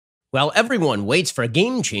While everyone waits for a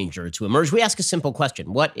game changer to emerge, we ask a simple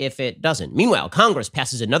question. What if it doesn't? Meanwhile, Congress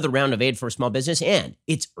passes another round of aid for small business, and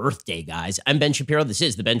it's Earth Day, guys. I'm Ben Shapiro. This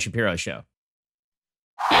is The Ben Shapiro Show.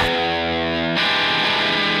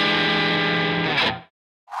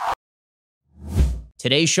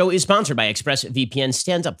 Today's show is sponsored by ExpressVPN.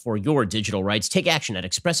 Stand up for your digital rights. Take action at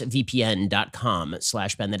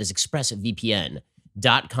expressvpn.com/Ben. That is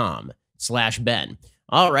expressvpn.com/Ben.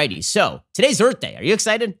 Alrighty, so today's Earth Day. Are you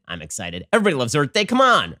excited? I'm excited. Everybody loves Earth Day. Come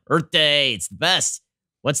on, Earth Day, it's the best.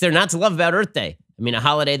 What's there not to love about Earth Day? I mean, a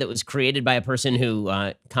holiday that was created by a person who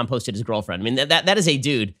composted his girlfriend. I mean, that is a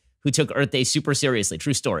dude who took Earth Day super seriously.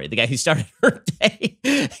 True story. The guy who started Earth Day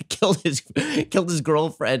killed his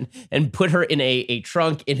girlfriend and put her in a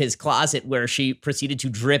trunk in his closet where she proceeded to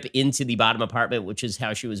drip into the bottom apartment, which is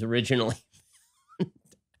how she was originally.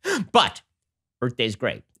 But Earth Day is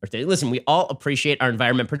great. Earth Day. Listen, we all appreciate our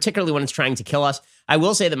environment, particularly when it's trying to kill us. I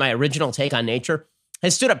will say that my original take on nature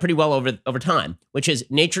has stood up pretty well over time, which is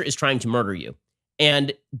nature is trying to murder you.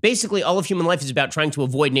 And basically all of human life is about trying to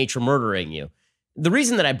avoid nature murdering you. The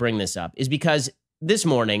reason that I bring this up is because this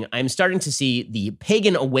morning I'm starting to see the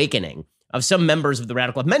pagan awakening of some members of the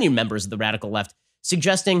radical left, many members of the radical left,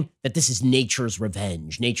 suggesting that this is nature's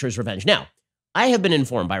revenge, nature's revenge. Now, I have been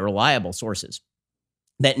informed by reliable sources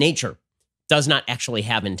that nature does not actually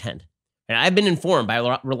have intent. And I've been informed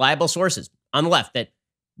by reliable sources on the left that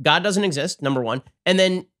God doesn't exist, number one. And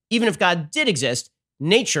then even if God did exist,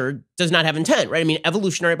 nature does not have intent, right? I mean,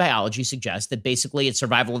 evolutionary biology suggests that basically it's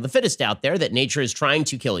survival of the fittest out there, that nature is trying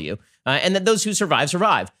to kill you, and that those who survive,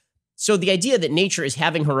 survive. So the idea that nature is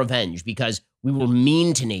having her revenge because we were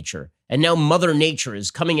mean to nature, and now Mother Nature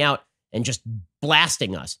is coming out and just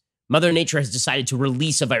blasting us. Mother Nature has decided to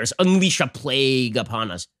release a virus, unleash a plague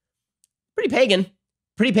upon us. Pretty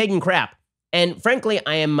pagan crap. And frankly,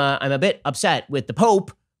 I'm a bit upset with the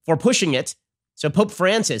Pope for pushing it. So Pope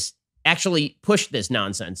Francis actually pushed this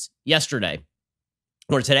nonsense yesterday,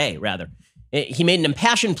 or today, rather. He made an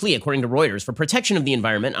impassioned plea, according to Reuters, for protection of the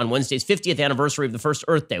environment on Wednesday's 50th anniversary of the first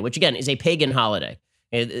Earth Day, which, again, is a pagan holiday.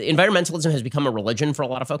 Environmentalism has become a religion for a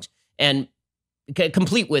lot of folks, and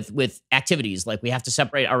complete with activities like we have to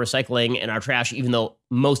separate our recycling and our trash, even though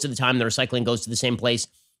most of the time the recycling goes to the same place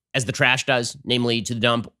as the trash does, namely to the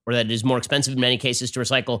dump, or that it is more expensive in many cases to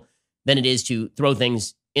recycle than it is to throw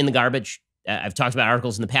things in the garbage. I've talked about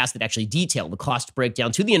articles in the past that actually detail the cost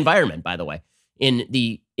breakdown to the environment, by the way, in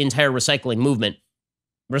the entire recycling movement.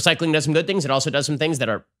 Recycling does some good things. It also does some things that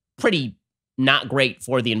are pretty not great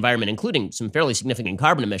for the environment, including some fairly significant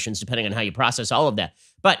carbon emissions, depending on how you process all of that.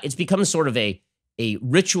 But it's become sort of a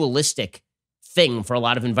ritualistic thing for a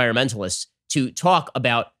lot of environmentalists to talk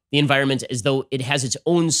about the environment as though it has its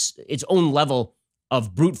own level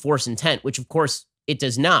of brute force intent, which of course it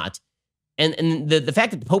does not. And the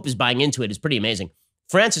fact that the Pope is buying into it is pretty amazing.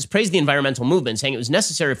 Francis praised the environmental movement, saying it was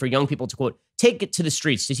necessary for young people to, quote, take it to the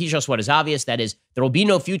streets to teach us what is obvious. That is, there will be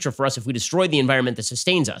no future for us if we destroy the environment that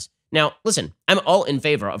sustains us. Now, listen, I'm all in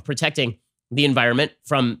favor of protecting the environment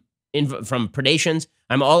from predations.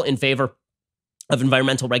 I'm all in favor of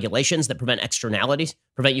environmental regulations that prevent externalities,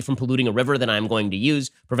 prevent you from polluting a river that I'm going to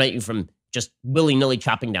use, prevent you from just willy-nilly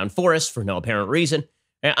chopping down forests for no apparent reason.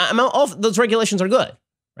 All those regulations are good,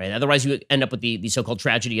 right? Otherwise, you end up with the so-called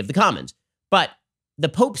tragedy of the commons. But the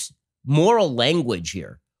Pope's moral language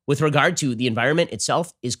here with regard to the environment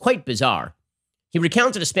itself is quite bizarre. He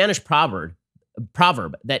recounted a Spanish proverb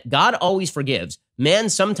that God always forgives, man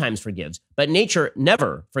sometimes forgives, but nature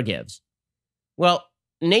never forgives. Well,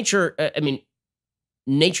 nature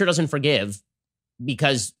doesn't forgive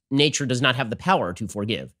because nature does not have the power to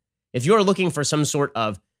forgive. If you're looking for some sort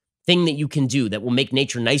of thing that you can do that will make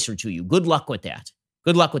nature nicer to you, good luck with that.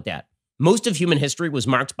 Good luck with that. Most of human history was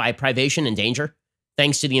marked by privation and danger,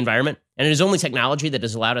 thanks to the environment. And it is only technology that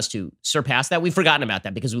has allowed us to surpass that. We've forgotten about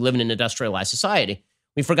that because we live in an industrialized society.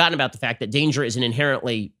 We've forgotten about the fact that danger is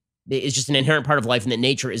just an inherent part of life, and that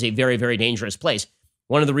nature is a very, very dangerous place.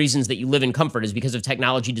 One of the reasons that you live in comfort is because of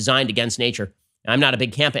technology designed against nature. I'm not a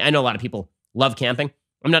big camping. I know a lot of people love camping.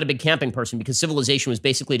 I'm not a big camping person because civilization was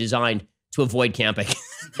basically designed to avoid camping.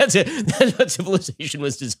 That's what civilization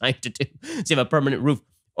was designed to do. To have a permanent roof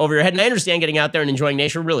over your head. And I understand getting out there and enjoying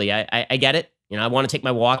nature. Really, I get it. You know, I want to take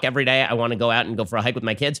my walk every day. I want to go out and go for a hike with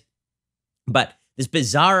my kids. But this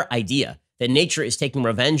bizarre idea that nature is taking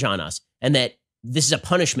revenge on us and that this is a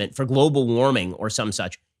punishment for global warming or some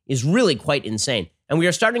such is really quite insane. And we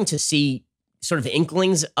are starting to see sort of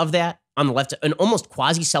inklings of that on the left, an almost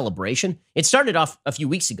quasi-celebration. It started off a few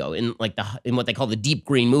weeks ago in what they call the deep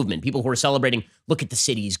green movement. People who are celebrating, look at the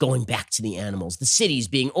cities going back to the animals, the cities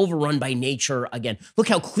being overrun by nature again. Look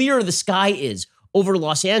how clear the sky is over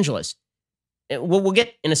Los Angeles. We'll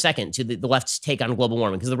get in a second to the left's take on global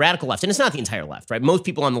warming, because the radical left, and it's not the entire left, right? Most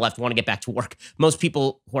people on the left want to get back to work. Most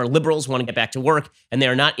people who are liberals want to get back to work, and they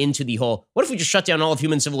are not into the whole, what if we just shut down all of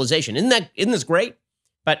human civilization? Isn't this great?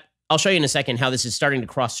 But I'll show you in a second how this is starting to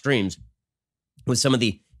cross streams with some of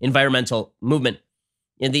the environmental movement.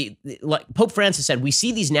 And like Pope Francis said, we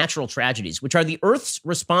see these natural tragedies, which are the Earth's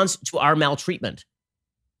response to our maltreatment.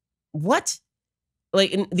 What?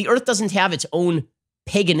 Like, the Earth doesn't have its own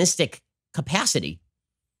paganistic capacity.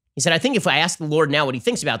 He said, I think if I ask the Lord now what he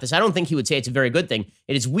thinks about this, I don't think he would say it's a very good thing.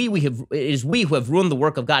 It is we who have ruined the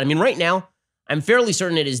work of God. I mean, right now, I'm fairly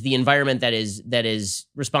certain it is the environment that is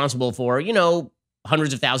responsible for,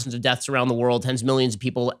 hundreds of thousands of deaths around the world, tens of millions of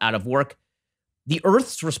people out of work. The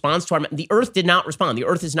Earth's response to the Earth did not respond. The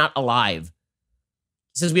Earth is not alive.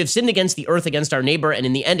 He says we have sinned against the Earth, against our neighbor, and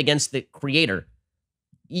in the end against the Creator.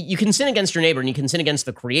 You can sin against your neighbor and you can sin against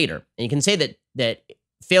the Creator. And you can say that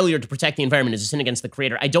failure to protect the environment is a sin against the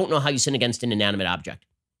Creator. I don't know how you sin against an inanimate object.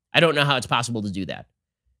 I don't know how it's possible to do that.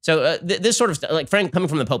 So this sort of stuff, like coming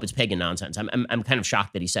from the Pope, it's pagan nonsense. I'm kind of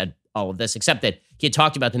shocked that he said all of this, except that he had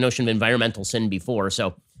talked about the notion of environmental sin before.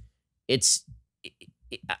 So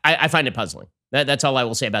I find it puzzling. That's all I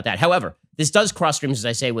will say about that. However, this does cross streams, as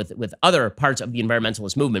I say, with other parts of the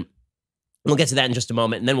environmentalist movement. We'll get to that in just a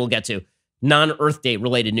moment, and then we'll get to non-Earth Day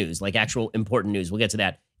related news, like actual important news. We'll get to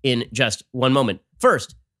that in just one moment.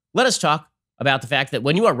 First, let us talk about the fact that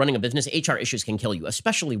when you are running a business, HR issues can kill you,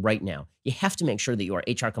 especially right now. You have to make sure that you are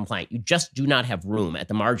HR compliant. You just do not have room at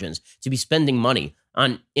the margins to be spending money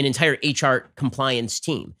on an entire HR compliance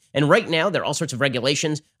team. And right now, there are all sorts of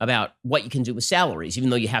regulations about what you can do with salaries, even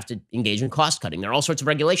though you have to engage in cost cutting. There are all sorts of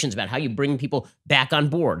regulations about how you bring people back on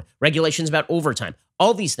board, regulations about overtime.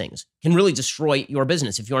 All these things can really destroy your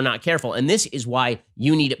business if you're not careful. And this is why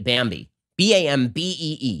you need Bambee,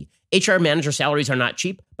 Bambee. HR manager salaries are not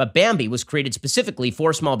cheap, but Bambee was created specifically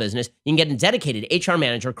for small business. You can get a dedicated HR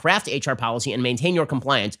manager, craft HR policy, and maintain your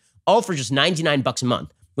compliance, all for just $99 a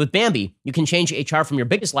month. With Bambee, you can change HR from your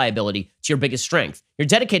biggest liability to your biggest strength. Your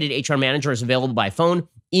dedicated HR manager is available by phone,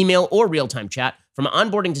 email, or real-time chat. From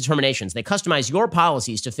onboarding to terminations, they customize your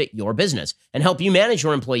policies to fit your business and help you manage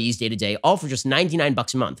your employees day to day, all for just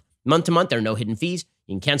 $99 a month. Month to month, there are no hidden fees.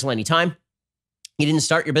 You can cancel anytime. You didn't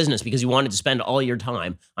start your business because you wanted to spend all your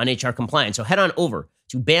time on HR compliance. So head on over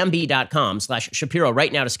to Bambee.com/Shapiro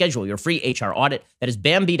right now to schedule your free HR audit. That is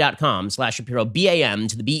Bambee.com/Shapiro, BAM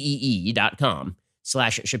to the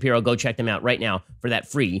BEE.com/Shapiro. Go check them out right now for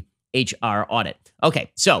that free HR audit.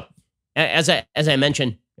 Okay, so as I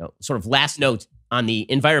mentioned, sort of last note on the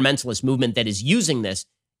environmentalist movement that is using this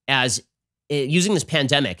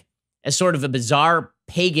pandemic as sort of a bizarre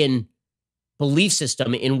pagan belief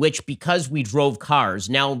system in which, because we drove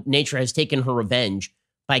cars, now nature has taken her revenge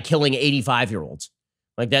by killing 85-year-olds.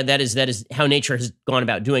 Like that is how nature has gone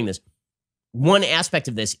about doing this. One aspect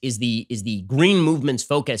of this is the green movement's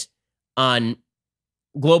focus on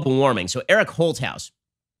global warming. So Eric Holthaus,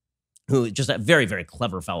 who is just a very, very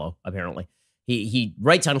clever fellow, apparently, he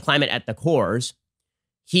writes on climate at the cores.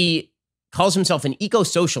 He calls himself an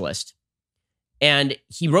eco-socialist, and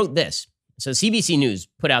he wrote this. So CBC News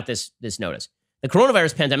put out this notice. The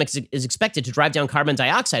coronavirus pandemic is expected to drive down carbon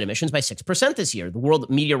dioxide emissions by 6% this year, the World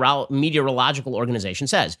Meteorological Organization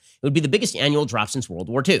says. It would be the biggest annual drop since World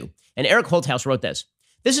War II. And Eric Holthaus wrote this.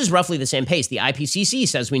 This is roughly the same pace the IPCC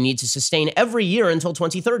says we need to sustain every year until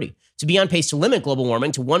 2030 to be on pace to limit global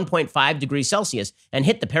warming to 1.5 degrees Celsius and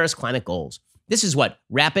hit the Paris climate goals. This is what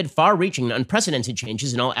rapid, far-reaching, and unprecedented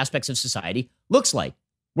changes in all aspects of society looks like.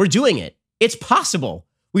 We're doing it. It's possible.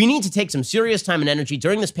 We need to take some serious time and energy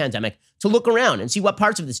during this pandemic to look around and see what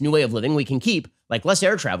parts of this new way of living we can keep, like less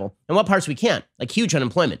air travel, and what parts we can't, like huge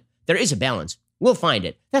unemployment. There is a balance. We'll find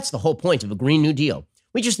it. That's the whole point of a Green New Deal.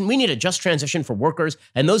 We need a just transition for workers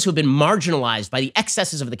and those who have been marginalized by the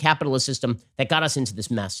excesses of the capitalist system that got us into this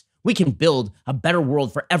mess. We can build a better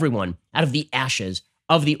world for everyone out of the ashes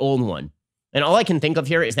of the old one. And all I can think of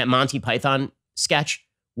here is that Monty Python sketch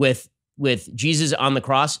with Jesus on the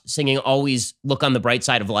cross singing "Always Look on the Bright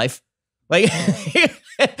Side of Life." Like,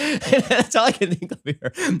 that's all I can think of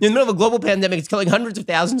here. In the middle of a global pandemic, it's killing hundreds of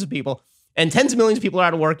thousands of people, and tens of millions of people are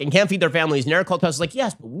out of work and can't feed their families. And Eric Holthaus is like,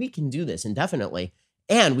 yes, but we can do this indefinitely.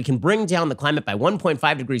 And we can bring down the climate by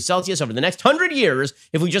 1.5 degrees Celsius over the next 100 years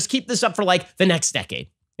if we just keep this up for like the next decade.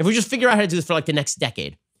 If we just figure out how to do this for like the next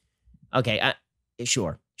decade. Okay,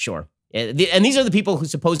 sure. And these are the people who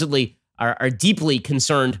supposedly are deeply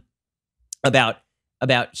concerned about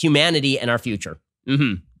humanity and our future.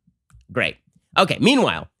 Great. Okay,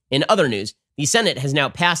 meanwhile, in other news, the Senate has now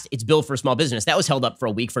passed its bill for small business. That was held up for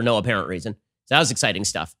a week for no apparent reason. So that was exciting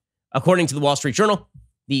stuff. According to the Wall Street Journal,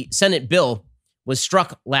 the Senate bill was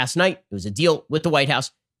struck last night. It was a deal with the White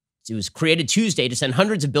House. It was created Tuesday to send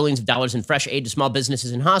hundreds of billions of dollars in fresh aid to small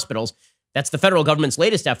businesses and hospitals. That's the federal government's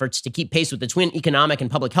latest efforts to keep pace with the twin economic and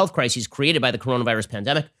public health crises created by the coronavirus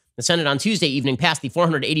pandemic. The Senate on Tuesday evening passed the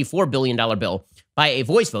 $484 billion bill by a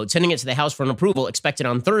voice vote, sending it to the House for an approval expected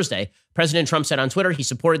on Thursday. President Trump said on Twitter he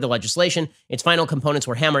supported the legislation. Its final components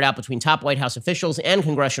were hammered out between top White House officials and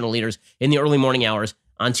congressional leaders in the early morning hours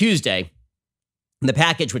on Tuesday. The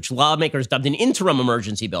package, which lawmakers dubbed an interim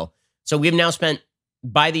emergency bill. So we've now spent,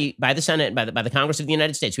 by the Senate, by the Congress of the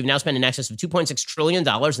United States, we've now spent in excess of $2.6 trillion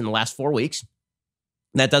in the last 4 weeks.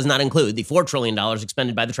 That does not include the $4 trillion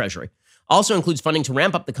expended by the Treasury. Also includes funding to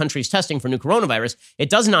ramp up the country's testing for new coronavirus. It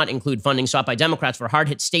does not include funding sought by Democrats for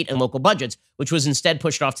hard-hit state and local budgets, which was instead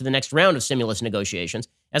pushed off to the next round of stimulus negotiations.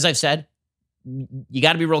 As I've said, you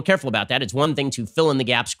got to be real careful about that. It's one thing to fill in the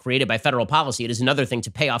gaps created by federal policy. It is another thing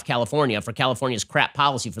to pay off California for California's crap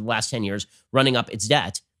policy for the last 10 years, running up its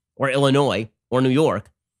debt, or Illinois, or New York.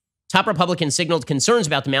 Top Republicans signaled concerns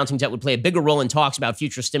about the mounting debt would play a bigger role in talks about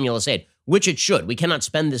future stimulus aid, which it should. We cannot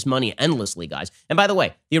spend this money endlessly, guys. And by the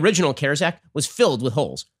way, the original CARES Act was filled with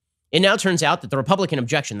holes. It now turns out that the Republican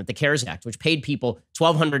objection that the CARES Act, which paid people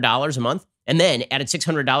 $1,200 a month and then added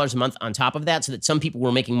 $600 a month on top of that so that some people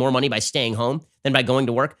were making more money by staying home than by going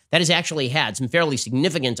to work, that has actually had some fairly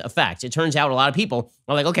significant effects. It turns out a lot of people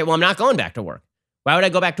are like, okay, well, I'm not going back to work. Why would I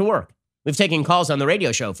go back to work? We've taken calls on the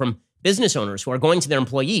radio show from business owners who are going to their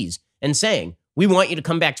employees and saying, we want you to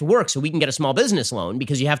come back to work so we can get a small business loan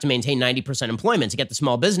because you have to maintain 90% employment to get the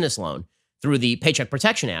small business loan through the Paycheck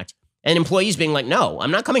Protection Act. And employees being like, no, I'm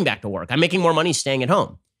not coming back to work. I'm making more money staying at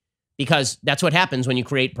home. Because that's what happens when you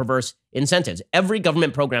create perverse incentives. Every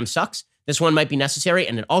government program sucks. This one might be necessary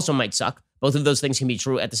and it also might suck. Both of those things can be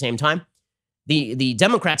true at the same time. The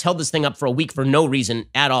Democrats held this thing up for a week for no reason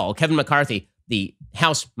at all. Kevin McCarthy, the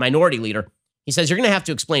House Minority Leader, he says, you're going to have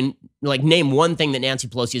to explain, name one thing that Nancy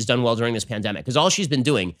Pelosi has done well during this pandemic, because all she's been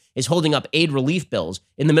doing is holding up aid relief bills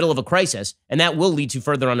in the middle of a crisis, and that will lead to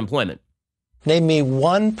further unemployment. Name me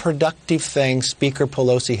one productive thing Speaker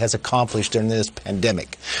Pelosi has accomplished during this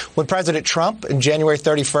pandemic. When President Trump, on January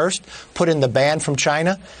 31st, put in the ban from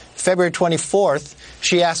China, February 24th,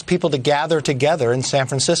 she asked people to gather together in San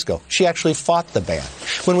Francisco. She actually fought the ban.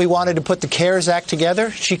 When we wanted to put the CARES Act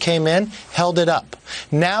together, she came in, held it up.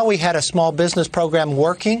 Now we had a small business program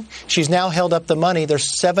working. She's now held up the money.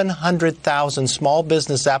 There's 700,000 small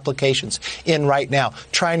business applications in right now,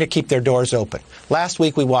 trying to keep their doors open. Last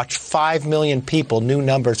week, we watched 5 million people, new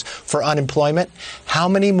numbers, for unemployment. How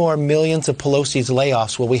many more millions of Pelosi's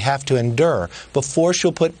layoffs will we have to endure before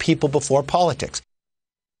she'll put people before politics?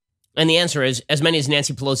 And the answer is as many as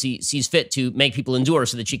Nancy Pelosi sees fit to make people endure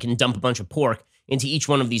so that she can dump a bunch of pork into each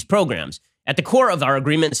one of these programs. At the core of our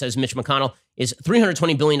agreement, says Mitch McConnell, is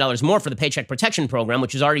 $320 billion more for the Paycheck Protection Program,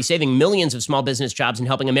 which is already saving millions of small business jobs and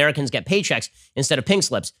helping Americans get paychecks instead of pink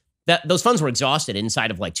slips. Those funds were exhausted inside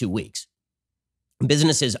of 2 weeks.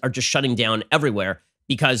 Businesses are just shutting down everywhere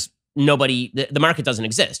because the market doesn't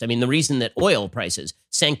exist. I mean, the reason that oil prices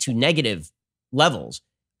sank to negative levels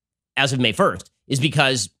as of May 1st is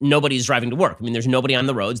because nobody's driving to work. I mean, there's nobody on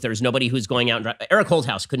the roads. There's nobody who's going out. Eric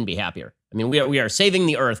Holthouse couldn't be happier. I mean, we are saving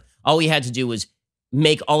the earth. All we had to do was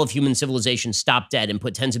make all of human civilization stop dead and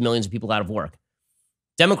put tens of millions of people out of work.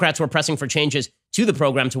 Democrats were pressing for changes to the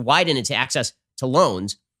program to widen its access to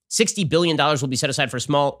loans. $60 billion will be set aside for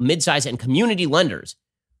small, mid-size, and community lenders.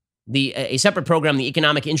 A separate program, the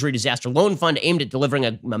Economic Injury Disaster Loan Fund, aimed at delivering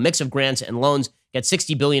a mix of grants and loans, gets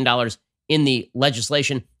 $60 billion in the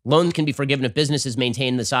legislation. Loans can be forgiven if businesses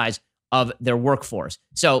maintain the size of their workforce.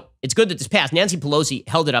 So it's good that this passed. Nancy Pelosi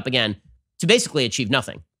held it up again to basically achieve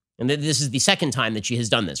nothing. And this is the second time that she has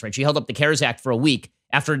done this, right? She held up the CARES Act for a week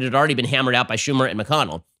after it had already been hammered out by Schumer and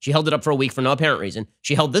McConnell. She held it up for a week for no apparent reason.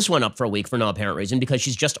 She held this one up for a week for no apparent reason because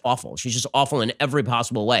she's just awful. She's just awful in every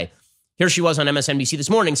possible way. Here she was on MSNBC this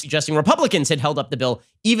morning suggesting Republicans had held up the bill,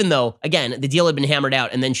 even though, again, the deal had been hammered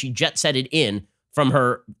out, and then she jet-setted in from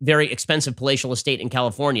her very expensive palatial estate in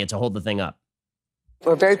California to hold the thing up.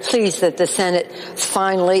 We're very pleased that the Senate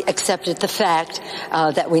finally accepted the fact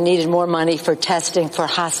that we needed more money for testing, for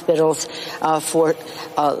hospitals, for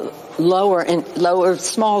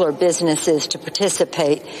smaller businesses to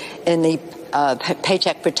participate in the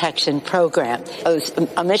Paycheck Protection Program.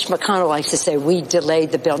 Mitch McConnell likes to say we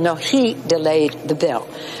delayed the bill. No, he delayed the bill.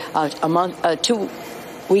 2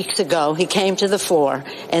 weeks ago, he came to the floor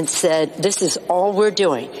and said, this is all we're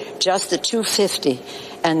doing, just the $250.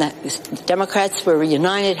 And the Democrats were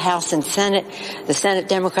united, House and Senate. The Senate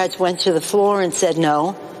Democrats went to the floor and said,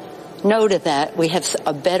 no to that. We have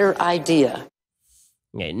a better idea.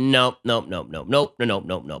 Okay, nope.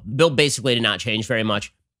 Bill basically did not change very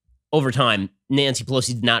much. Over time, Nancy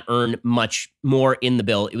Pelosi did not earn much more in the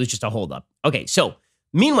bill. It was just a holdup. Okay, so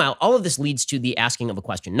meanwhile, all of this leads to the asking of a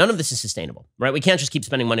question. None of this is sustainable, right? We can't just keep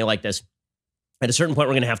spending money like this. At a certain point,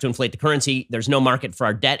 we're going to have to inflate the currency. There's no market for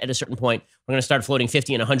our debt at a certain point. We're going to start floating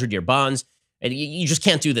 50 and 100-year bonds. And you just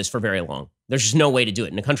can't do this for very long. There's just no way to do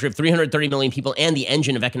it. In a country of 330 million people and the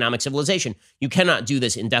engine of economic civilization, you cannot do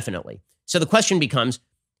this indefinitely. So the question becomes,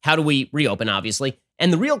 how do we reopen, obviously?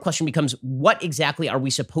 And the real question becomes, what exactly are we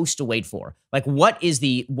supposed to wait for? Like, what is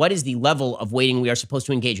the level of waiting we are supposed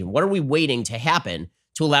to engage in? What are we waiting to happen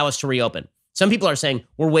to allow us to reopen? Some people are saying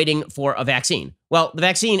we're waiting for a vaccine. Well, the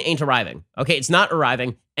vaccine ain't arriving. Okay, it's not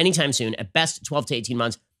arriving anytime soon, at best 12 to 18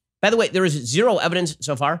 months. By the way, there is zero evidence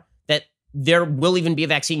so far that there will even be a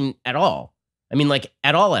vaccine at all. I mean, like,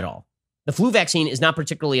 at all. The flu vaccine is not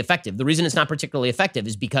particularly effective. The reason it's not particularly effective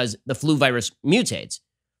is because the flu virus mutates.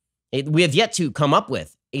 We have yet to come up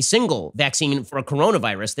with a single vaccine for a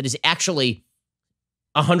coronavirus that is actually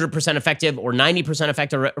 100% effective or 90%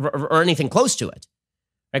 effective or anything close to it.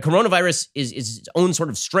 Right? Coronavirus is its own sort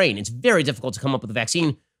of strain. It's very difficult to come up with a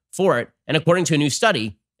vaccine for it. And according to a new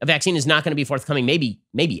study, a vaccine is not going to be forthcoming, maybe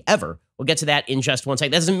ever. We'll get to that in just one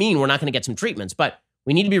second. That doesn't mean we're not going to get some treatments, but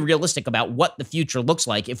we need to be realistic about what the future looks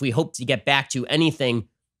like if we hope to get back to anything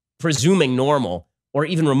presuming normal or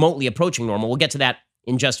even remotely approaching normal. We'll get to that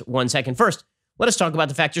in just one second. First, let us talk about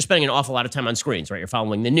the fact you're spending an awful lot of time on screens, right? You're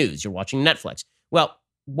following the news, you're watching Netflix. Well,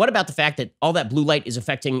 what about the fact that all that blue light is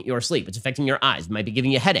affecting your sleep? It's affecting your eyes. It might be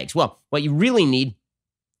giving you headaches. Well, what you really need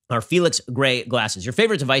are Felix gray glasses. Your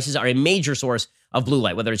favorite devices are a major source of blue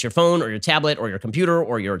light, whether it's your phone or your tablet or your computer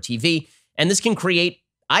or your TV. And this can create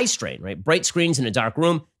eye strain, right? Bright screens in a dark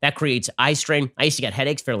room, that creates eye strain. I used to get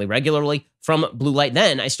headaches fairly regularly from blue light.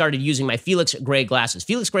 Then I started using my Felix gray glasses.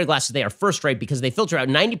 Felix gray glasses, they are first rate because they filter out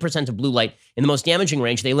 90% of blue light in the most damaging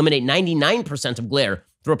range. They eliminate 99% of glare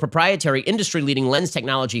through a proprietary industry-leading lens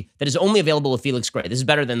technology that is only available with Felix gray. This is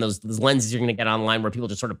better than those lenses you're going to get online where people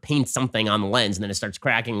just sort of paint something on the lens and then it starts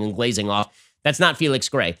cracking and glazing off. That's not Felix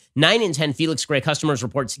gray. 9 in 10 Felix gray customers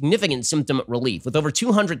report significant symptom relief. With over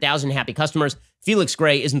 200,000 happy customers, Felix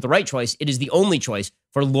gray isn't the right choice. It is the only choice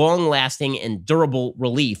for long-lasting and durable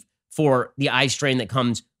relief for the eye strain that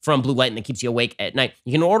comes from blue light and that keeps you awake at night.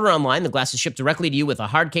 You can order online. The glasses ship directly to you with a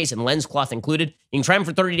hard case and lens cloth included. You can try them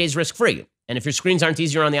for 30 days risk-free. And if your screens aren't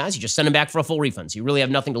easier on the eyes, you just send them back for a full refund. So you really have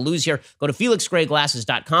nothing to lose here. Go to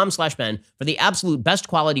felixgrayglasses.com/Ben for the absolute best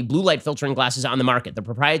quality blue light filtering glasses on the market. The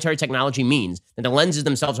proprietary technology means that the lenses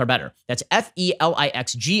themselves are better. That's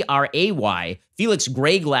FELIXGRAY,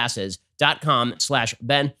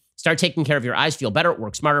 felixgrayglasses.com/Ben. Start taking care of your eyes. Feel better.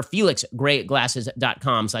 Work smarter.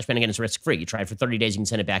 FelixGrayGlasses.com/Ben. Again, it's risk-free. You try it for 30 days. You can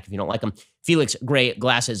send it back if you don't like them.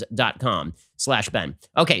 FelixGrayGlasses.com/Ben.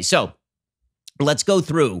 Okay, so let's go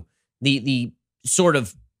through the sort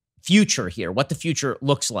of future here, what the future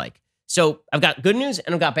looks like. So I've got good news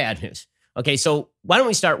and I've got bad news. Okay, so why don't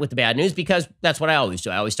we start with the bad news? Because that's what I always do.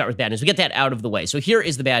 I always start with bad news. We get that out of the way. So here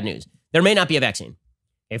is the bad news. There may not be a vaccine.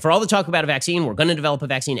 Okay, for all the talk about a vaccine, we're going to develop a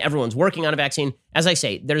vaccine. Everyone's working on a vaccine. As I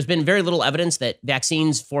say, there's been very little evidence that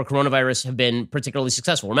vaccines for coronavirus have been particularly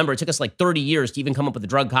successful. Remember, it took us like 30 years to even come up with a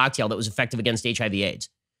drug cocktail that was effective against HIV/AIDS.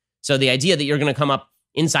 So the idea that you're going to come up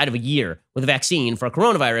inside of a year with a vaccine for a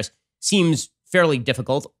coronavirus seems fairly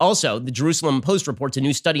difficult. Also, the Jerusalem Post reports a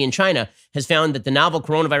new study in China has found that the novel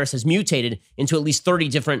coronavirus has mutated into at least 30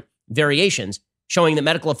 different variations, showing that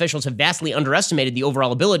medical officials have vastly underestimated the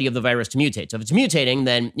overall ability of the virus to mutate. So if it's mutating,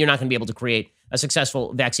 then you're not going to be able to create a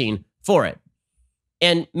successful vaccine for it.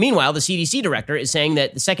 And meanwhile, the CDC director is saying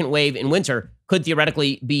that the second wave in winter could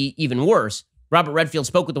theoretically be even worse. Robert Redfield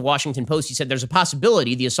spoke with the Washington Post. He said there's a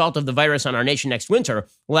possibility the assault of the virus on our nation next winter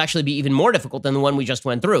will actually be even more difficult than the one we just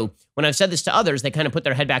went through. When I've said this to others, they kind of put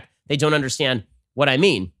their head back. They don't understand what I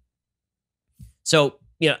mean. So,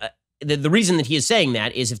 the reason that he is saying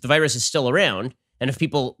that is if the virus is still around and if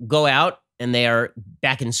people go out and they are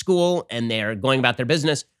back in school and they are going about their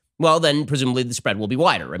business, well, then presumably the spread will be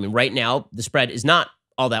wider. I mean, right now, the spread is not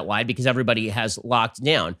all that wide because everybody has locked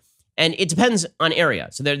down. And it depends on area.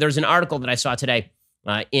 So there's an article that I saw today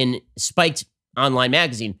in Spiked Online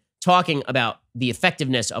Magazine talking about the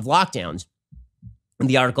effectiveness of lockdowns. And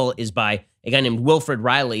the article is by a guy named Wilfred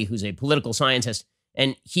Riley, who's a political scientist.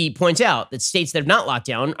 And he points out that states that have not locked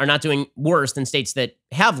down are not doing worse than states that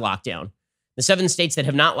have locked down. The 7 states that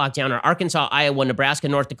have not locked down are Arkansas, Iowa, Nebraska,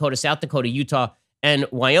 North Dakota, South Dakota, Utah, and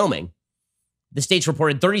Wyoming. The states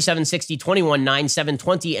reported 37, 60, 21, 9, 7,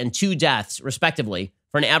 20, and 2 deaths, respectively,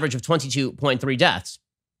 for an average of 22.3 deaths.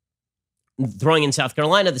 Throwing in South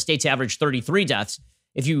Carolina, the state's averaged 33 deaths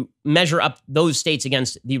if you measure up those states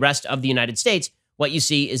against the rest of the United States, what you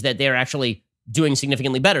see is that they're actually doing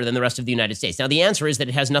significantly better than the rest of the United States. Now, the answer is that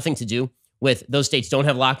it has nothing to do with those states don't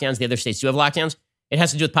have lockdowns, the other states do have lockdowns. It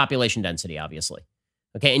has to do with population density, obviously.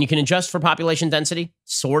 Okay, and you can adjust for population density,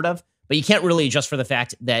 sort of, but you can't really adjust for the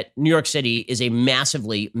fact that New York City is a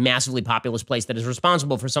massively, massively populous place that is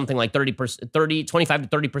responsible for something like 25 to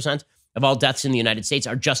 30% of all deaths in the United States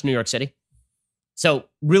are just New York City. So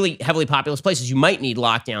really heavily populous places, you might need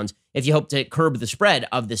lockdowns if you hope to curb the spread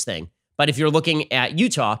of this thing. But if you're looking at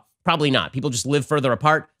Utah, probably not. People just live further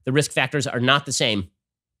apart. The risk factors are not the same.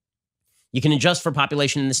 You can adjust for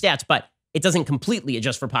population in the stats, but it doesn't completely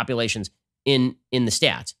adjust for populations in the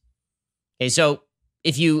stats. Okay, so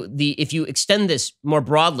if you extend this more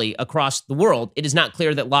broadly across the world, it is not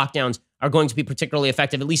clear that lockdowns are going to be particularly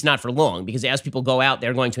effective, at least not for long, because as people go out,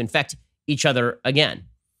 they're going to infect each other again.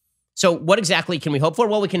 So what exactly can we hope for?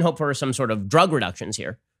 Well, we can hope for some sort of drug reductions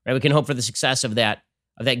here, right? We can hope for the success of that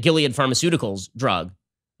Gilead Pharmaceuticals drug,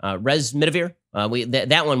 remdesivir.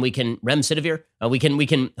 Remdesivir. We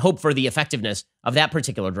can hope for the effectiveness of that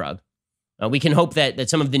particular drug. We can hope that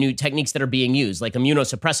some of the new techniques that are being used, like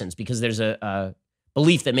immunosuppressants, because there's a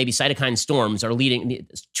belief that maybe cytokine storms are leading,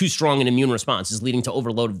 too strong an immune response is leading to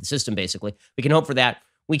overload of the system, basically. We can hope for that.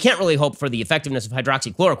 We can't really hope for the effectiveness of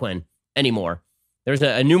hydroxychloroquine anymore. There's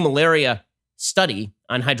a new malaria study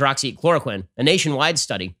on hydroxychloroquine, a nationwide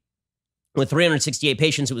study with 368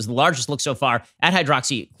 patients. It was the largest look so far at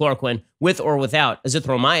hydroxychloroquine with or without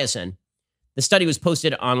azithromycin. The study was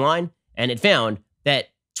posted online, and it found that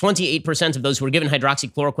 28% of those who were given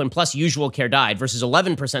hydroxychloroquine plus usual care died versus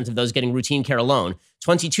 11% of those getting routine care alone.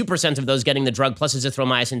 22% of those getting the drug plus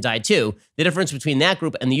azithromycin died too. The difference between that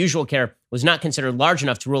group and the usual care was not considered large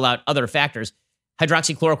enough to rule out other factors.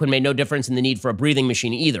 Hydroxychloroquine made no difference in the need for a breathing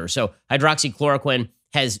machine either. So hydroxychloroquine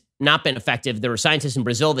has not been effective. There were scientists in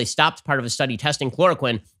Brazil, they stopped part of a study testing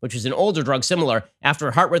chloroquine, which is an older drug similar,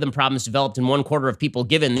 after heart rhythm problems developed in 1/4 of people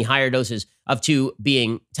given the higher doses of two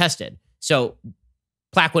being tested. So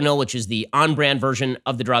Plaquenil, which is the on-brand version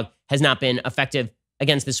of the drug, has not been effective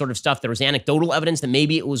against this sort of stuff. There was anecdotal evidence that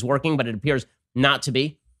maybe it was working, but it appears not to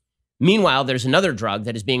be. Meanwhile, there's another drug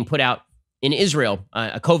that is being put out in Israel,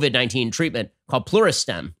 a COVID-19 treatment called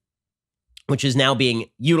Pluristem, which is now being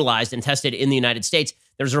utilized and tested in the United States.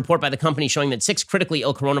 There's a report by the company showing that 6 critically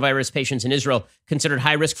ill coronavirus patients in Israel considered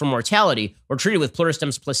high risk for mortality were treated with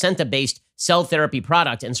Pluristem's placenta-based cell therapy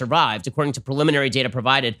product and survived, according to preliminary data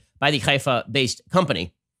provided by the Haifa-based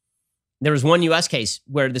company. There was one U.S. case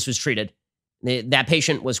where this was treated. That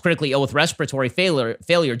patient was critically ill with respiratory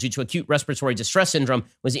failure due to acute respiratory distress syndrome,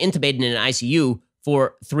 was intubated in an ICU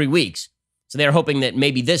for 3 weeks. So they're hoping that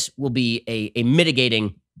maybe this will be a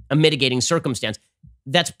mitigating circumstance.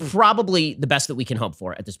 That's probably the best that we can hope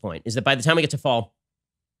for at this point, is that by the time we get to fall,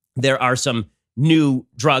 there are some new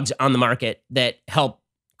drugs on the market that help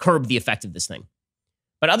curb the effect of this thing.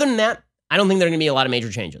 But other than that, I don't think there are going to be a lot of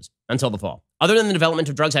major changes until the fall. Other than the development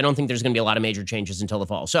of drugs, I don't think there's going to be a lot of major changes until the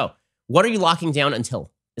fall. So what are you locking down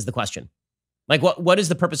until is the question. Like what is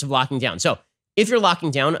the purpose of locking down? So if you're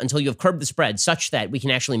locking down until you have curbed the spread such that we can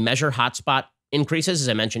actually measure hotspot increases, as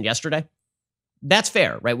I mentioned yesterday, that's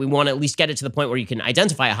fair, right? We want to at least get it to the point where you can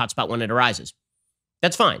identify a hotspot when it arises.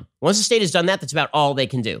 That's fine. Once the state has done that, that's about all they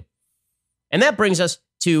can do. And that brings us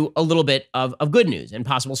to a little bit of good news and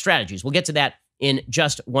possible strategies. We'll get to that in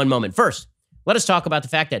just one moment. First, let us talk about the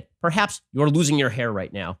fact that perhaps you're losing your hair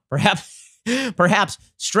right now. Perhaps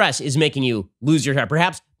stress is making you lose your hair.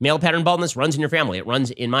 Perhaps male pattern baldness runs in your family. It runs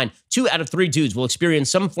in mine. 2 out of 3 dudes will experience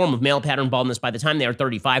some form of male pattern baldness by the time they are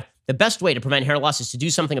 35. The best way to prevent hair loss is to do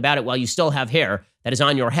something about it while you still have hair that is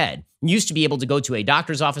on your head. You used to be able to go to a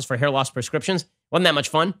doctor's office for hair loss prescriptions. Wasn't that much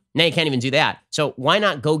fun? Now you can't even do that. So why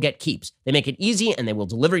not go get Keeps? They make it easy and they will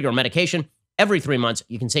deliver your medication every 3 months.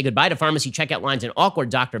 You can say goodbye to pharmacy checkout lines and awkward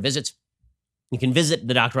doctor visits. You can visit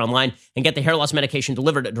the doctor online and get the hair loss medication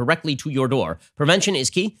delivered directly to your door. Prevention is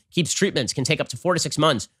key. Keeps treatments can take up to 4 to 6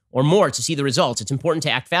 months or more to see the results. It's important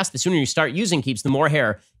to act fast. The sooner you start using Keeps, the more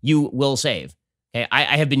hair you will save. Okay,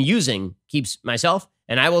 I have been using Keeps myself,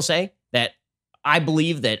 and I will say that I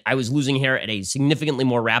believe that I was losing hair at a significantly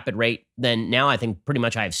more rapid rate than now. I think pretty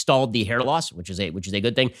much I have stalled the hair loss, which is a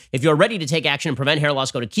good thing. If you're ready to take action and prevent hair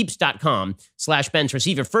loss, go to keeps.com/Ben to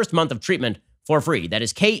receive your first month of treatment for free. That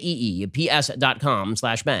is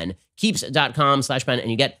KEEPS.com/Ben, keeps.com/Ben,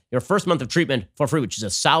 and you get your first month of treatment for free, which is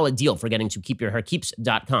a solid deal for getting to keep your hair,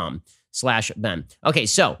 keeps.com/Ben. Okay,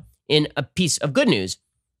 so in a piece of good news,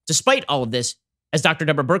 despite all of this, as Dr.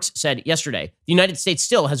 Deborah Birx said yesterday, the United States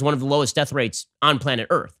still has one of the lowest death rates on planet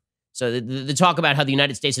Earth. So the talk about how the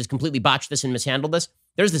United States has completely botched this and mishandled this,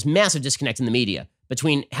 there's this massive disconnect in the media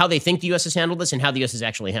between how they think the U.S. has handled this and how the U.S. has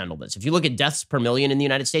actually handled this. If you look at deaths per million in the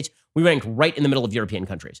United States, we rank right in the middle of European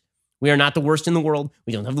countries. We are not the worst in the world.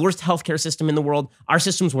 We don't have the worst healthcare system in the world. Our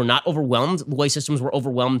systems were not overwhelmed the way systems were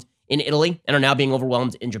overwhelmed in Italy and are now being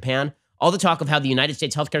overwhelmed in Japan. All the talk of how the United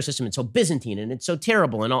States healthcare system is so Byzantine and it's so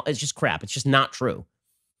terrible and all, it's just crap. It's just not true.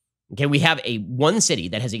 Okay, we have one city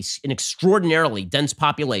that has an extraordinarily dense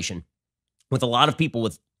population with a lot of people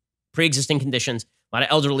with pre-existing conditions, a lot of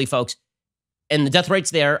elderly folks, and the death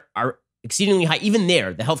rates there are exceedingly high. Even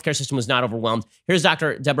there, the healthcare system was not overwhelmed. Here's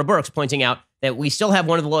Dr. Deborah Birx pointing out that we still have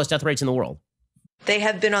one of the lowest death rates in the world. They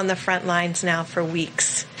have been on the front lines now for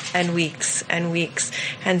weeks and weeks and weeks.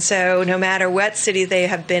 And so no matter what city they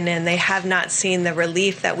have been in, they have not seen the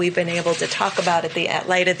relief that we've been able to talk about at the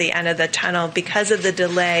light at the end of the tunnel because of the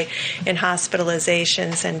delay in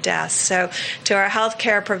hospitalizations and deaths. So to our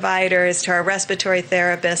healthcare providers, to our respiratory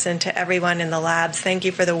therapists, and to everyone in the labs, thank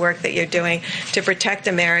you for the work that you're doing to protect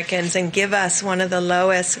Americans and give us one of the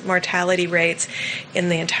lowest mortality rates in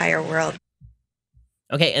the entire world.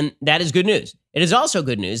 Okay, and that is good news. It is also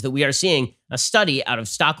good news that we are seeing a study out of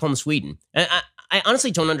Stockholm, Sweden. And I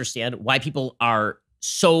honestly don't understand why people are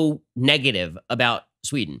so negative about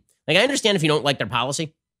Sweden. Like, I understand if you don't like their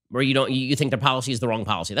policy, or you think their policy is the wrong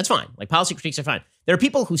policy. That's fine. Like, policy critiques are fine. There are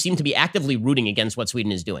people who seem to be actively rooting against what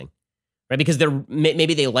Sweden is doing, right? Because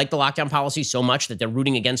maybe they like the lockdown policy so much that they're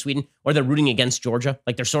rooting against Sweden, or they're rooting against Georgia.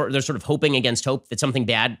 Like, they're sort of hoping against hope that something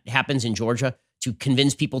bad happens in Georgia to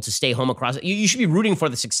convince people to stay home across it. You should be rooting for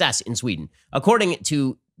the success in Sweden. According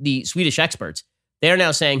to the Swedish experts, they're now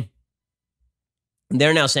saying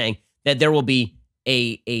that there will be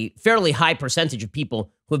a fairly high percentage of people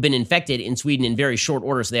who have been infected in Sweden in very short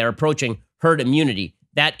order. So they are approaching herd immunity.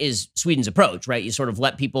 That is Sweden's approach, right? You sort of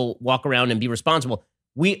let people walk around and be responsible.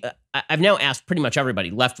 I've now asked pretty much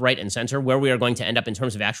everybody, left, right, and center, where we are going to end up in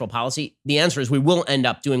terms of actual policy. The answer is we will end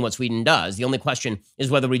up doing what Sweden does. The only question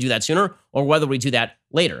is whether we do that sooner or whether we do that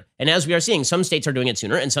later. And as we are seeing, some states are doing it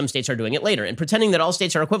sooner and some states are doing it later. And pretending that all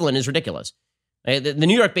states are equivalent is ridiculous. The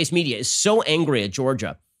New York-based media is so angry at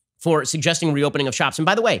Georgia for suggesting reopening of shops. And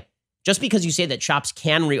by the way, just because you say that shops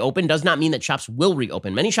can reopen does not mean that shops will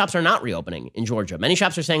reopen. Many shops are not reopening in Georgia. Many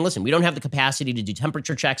shops are saying, listen, we don't have the capacity to do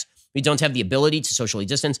temperature checks. We don't have the ability to socially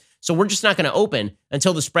distance. So we're just not going to open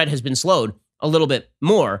until the spread has been slowed a little bit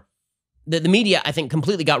more. The media, I think,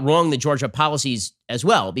 completely got wrong the Georgia policies as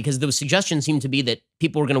well, because those suggestions seem to be that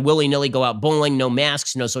people were going to willy-nilly go out bowling, no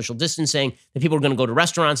masks, no social distancing, that people were going to go to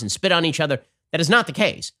restaurants and spit on each other. That is not the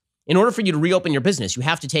case. In order for you to reopen your business, you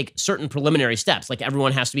have to take certain preliminary steps, like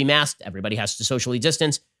everyone has to be masked, everybody has to socially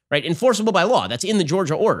distance, right? Enforceable by law. That's in the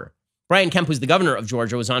Georgia order. Brian Kemp, who's the governor of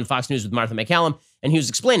Georgia, was on Fox News with Martha McCallum, and he was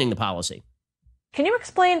explaining the policy. Can you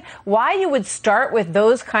explain why you would start with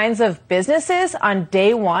those kinds of businesses on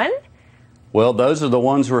day one? Well, those are the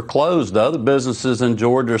ones who are closed. The other businesses in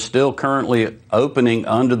Georgia are still currently opening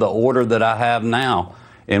under the order that I have now,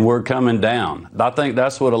 and we're coming down. I think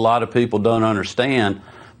that's what a lot of people don't understand.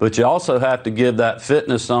 But you also have to give that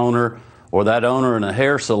fitness owner or that owner in a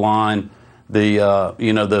hair salon the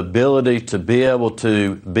ability to be able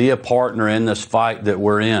to be a partner in this fight that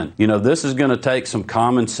we're in. You know, this is going to take some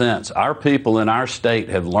common sense. Our people in our state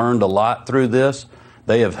have learned a lot through this.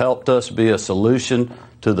 They have helped us be a solution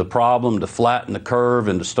to the problem, to flatten the curve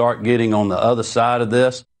and to start getting on the other side of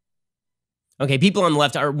this. Okay, people on the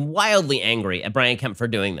left are wildly angry at Brian Kemp for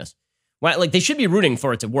doing this. Well, like, they should be rooting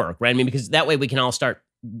for it to work, right? I mean, because that way we can all start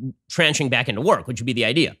tranching back into work, which would be the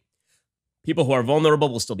idea. People who are vulnerable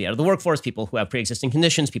will still be out of the workforce. People who have pre-existing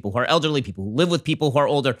conditions, people who are elderly, people who live with people who are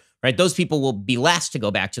older, right? Those people will be last to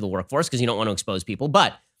go back to the workforce because you don't want to expose people.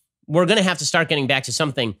 But we're going to have to start getting back to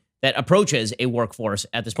something that approaches a workforce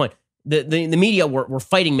at this point. The media were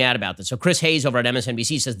fighting mad about this. So Chris Hayes over at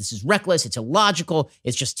MSNBC says this is reckless, it's illogical,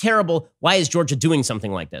 it's just terrible. Why is Georgia doing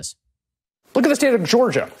something like this? Look at the state of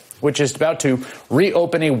Georgia, which is about to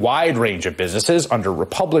reopen a wide range of businesses under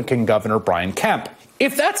Republican Governor Brian Kemp.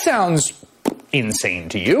 If that sounds insane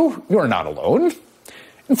to you, you're not alone.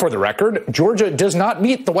 And for the record, Georgia does not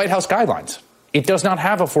meet the White House guidelines. It does not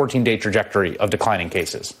have a 14-day trajectory of declining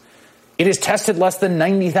cases. It has tested less than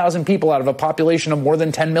 90,000 people out of a population of more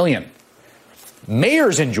than 10 million.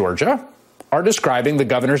 Mayors in Georgia are describing the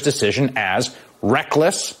governor's decision as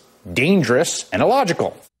reckless, dangerous, and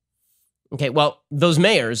illogical. Okay, well, those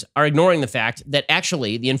mayors are ignoring the fact that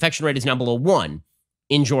actually the infection rate is now below 1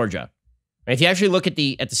 in Georgia. Right? If you actually look at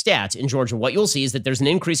the stats in Georgia, what you'll see is that there's an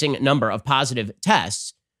increasing number of positive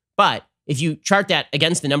tests. But if you chart that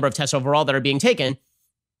against the number of tests overall that are being taken,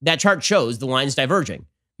 that chart shows the lines diverging,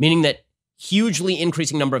 meaning that hugely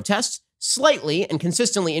increasing number of tests, slightly and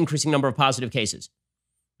consistently increasing number of positive cases.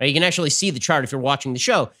 Right? You can actually see the chart if you're watching the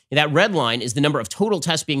show. And that red line is the number of total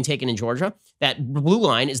tests being taken in Georgia. That blue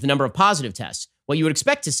line is the number of positive tests. What you would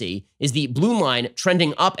expect to see is the blue line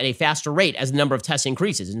trending up at a faster rate as the number of tests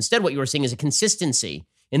increases. Instead, what you are seeing is a consistency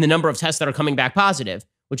in the number of tests that are coming back positive,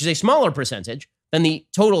 which is a smaller percentage than the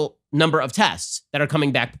total number of tests that are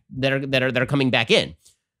coming back that are coming back in.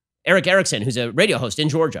 Eric Erickson, who's a radio host in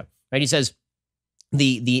Georgia, right? He says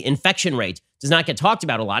the infection rate does not get talked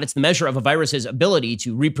about a lot. It's the measure of a virus's ability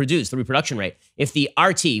to reproduce, the reproduction rate. If the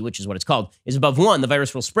RT, which is what it's called, is above 1, the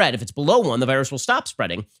virus will spread. If it's below 1, the virus will stop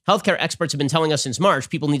spreading. Healthcare experts have been telling us since March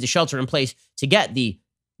people need to shelter in place to get the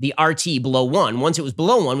RT below 1. Once it was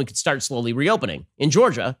below 1, we could start slowly reopening. In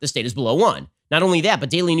Georgia, the state is below 1. Not only that,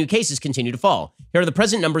 but daily new cases continue to fall. Here are the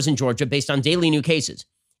present numbers in Georgia based on daily new cases.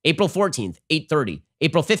 April 14th, 830.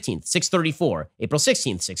 April 15th, 634. April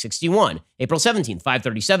 16th, 661. April 17th,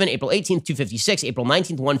 537. April 18th, 256. April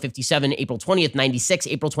 19th, 157. April 20th, 96.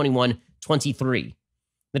 April 21, 23.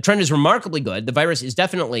 The trend is remarkably good. The virus is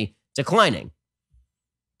definitely declining.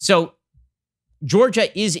 So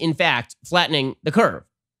Georgia is, in fact, flattening the curve.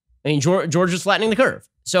 I mean, Georgia's flattening the curve.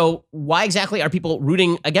 So why exactly are people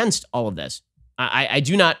rooting against all of this? I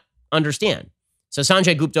do not understand. So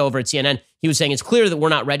Sanjay Gupta over at CNN, he was saying it's clear that we're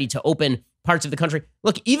not ready to open parts of the country.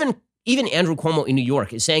 Look, even Andrew Cuomo in New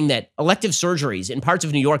York is saying that elective surgeries in parts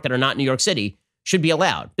of New York that are not New York City should be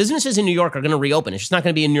allowed. Businesses in New York are going to reopen. It's just not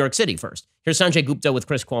going to be in New York City first. Here's Sanjay Gupta with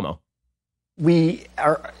Chris Cuomo. We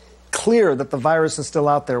are clear that the virus is still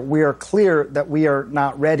out there. We are clear that we are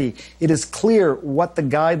not ready. It is clear what the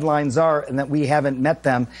guidelines are and that we haven't met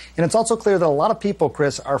them. And it's also clear that a lot of people,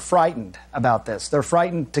 Chris, are frightened about this. They're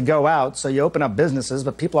frightened to go out. So you open up businesses,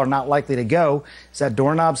 but people are not likely to go. Is that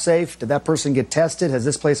doorknob safe? Did that person get tested? Has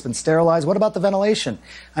this place been sterilized? What about the ventilation?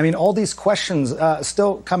 I mean, all these questions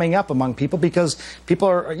still coming up among people because people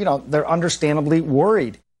are, they're understandably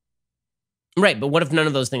worried. Right. But what if none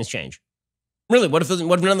of those things change? Really, what if none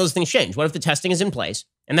of those things change? What if the testing is in place?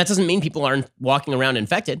 And that doesn't mean people aren't walking around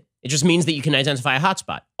infected. It just means that you can identify a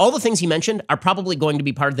hotspot. All the things he mentioned are probably going to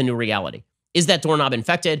be part of the new reality. Is that doorknob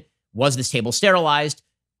infected? Was this table sterilized?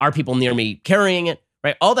 Are people near me carrying it?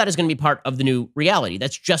 Right? All that is going to be part of the new reality.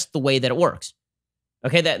 That's just the way that it works.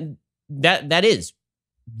 Okay, that is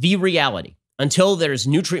the reality. Until there's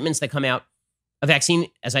new treatments that come out, a vaccine,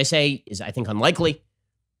 as I say, is I think unlikely.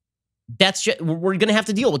 We're going to have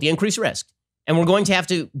to deal with the increased risk. And we're going to have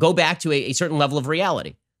to go back to a certain level of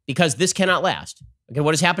reality because this cannot last. Okay,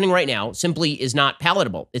 what is happening right now simply is not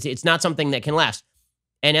palatable. It's not something that can last.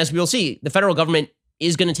 And as we will see, the federal government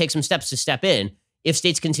is going to take some steps to step in if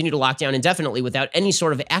states continue to lock down indefinitely without any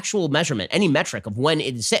sort of actual measurement, any metric of when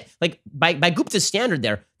it is safe. Like by Gupta's standard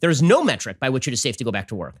there's no metric by which it is safe to go back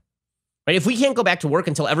to work. Right? If we can't go back to work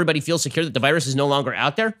until everybody feels secure that the virus is no longer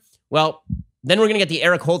out there, well, then we're going to get the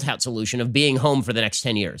Eric Holthout solution of being home for the next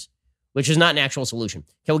 10 years. Which is not an actual solution.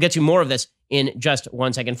 Okay, we'll get to more of this in just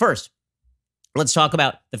 1 second. First, let's talk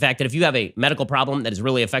about the fact that if you have a medical problem that is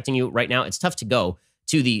really affecting you right now, it's tough to go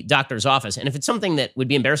to the doctor's office. And if it's something that would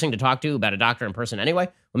be embarrassing to talk to about a doctor in person anyway,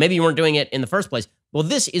 well, maybe you weren't doing it in the first place. Well,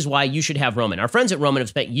 this is why you should have Roman. Our friends at Roman have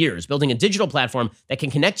spent years building a digital platform that can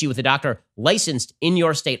connect you with a doctor licensed in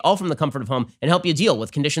your state, all from the comfort of home, and help you deal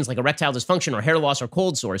with conditions like erectile dysfunction or hair loss or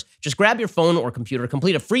cold sores. Just grab your phone or computer,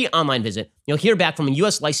 complete a free online visit. You'll hear back from a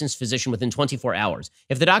U.S. licensed physician within 24 hours.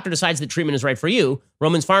 If the doctor decides that treatment is right for you,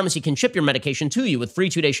 Roman's Pharmacy can ship your medication to you with free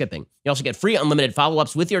 2-day shipping. You also get free unlimited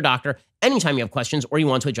follow-ups with your doctor anytime you have questions or you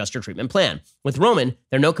want to adjust your treatment plan. With Roman,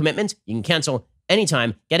 there are no commitments. You can cancel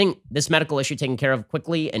anytime. Getting this medical issue taken care of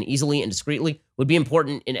quickly and easily and discreetly would be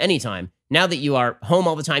important in any time. Now that you are home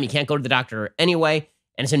all the time, you can't go to the doctor anyway,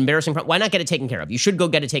 and it's an embarrassing problem. Why not get it taken care of? You should go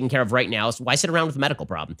get it taken care of right now. So why sit around with a medical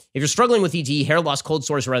problem? If you're struggling with ED, hair loss, cold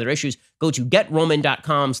sores, or other issues, go to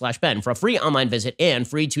GetRoman.com/Ben for a free online visit and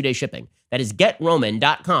free 2-day shipping. That is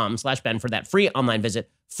GetRoman.com/Ben for that free online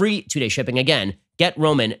visit, free 2-day shipping. Again,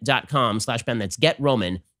 GetRoman.com/Ben. That's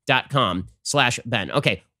GetRoman.com/Ben.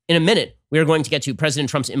 Okay. In a minute, we are going to get to President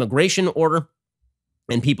Trump's immigration order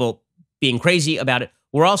and people being crazy about it.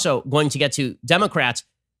 We're also going to get to Democrats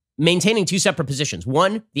maintaining two separate positions.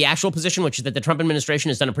 One, the actual position, which is that the Trump administration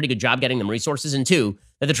has done a pretty good job getting them resources. And two,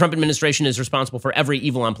 that the Trump administration is responsible for every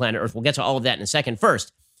evil on planet Earth. We'll get to all of that in a second.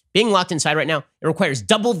 First, being locked inside right now, it requires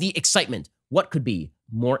double the excitement. What could be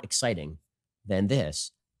more exciting than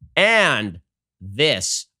this? And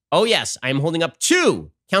this. Oh, yes, I'm holding up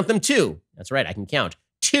two. Count them two. That's right, I can count.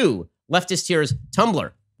 2 Leftist Tears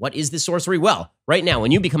Tumblr. What is this sorcery? Well, right now,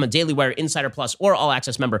 when you become a Daily Wire Insider Plus or All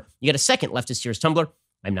Access member, you get a second Leftist Tears Tumblr.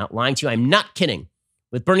 I'm not lying to you. I'm not kidding.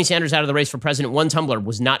 With Bernie Sanders out of the race for president, one tumbler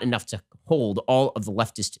was not enough to hold all of the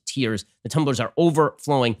leftist tears. The tumblers are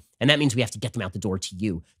overflowing, and that means we have to get them out the door to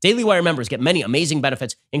you. Daily Wire members get many amazing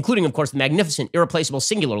benefits, including, of course, the magnificent, irreplaceable,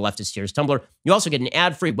 singular leftist tears tumbler. You also get an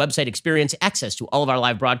ad-free website experience, access to all of our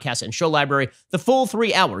live broadcasts and show library, the full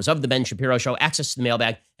 3 hours of The Ben Shapiro Show, access to the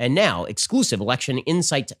mailbag, and now exclusive election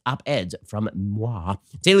insight op-eds from moi.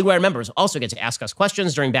 Daily Wire members also get to ask us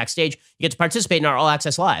questions during Backstage. You get to participate in our All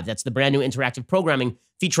Access Live. That's the brand new interactive programming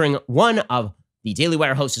featuring one of the Daily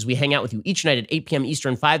Wire hosts as we hang out with you each night at 8 p.m.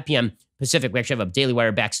 Eastern, 5 p.m. Pacific. We actually have a Daily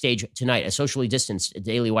Wire Backstage tonight, a socially distanced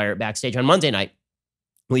Daily Wire Backstage. On Monday night,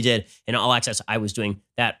 we did an All Access. I was doing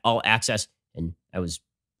that All Access, and I was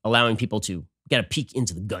allowing people to get a peek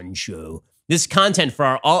into the gun show. This content for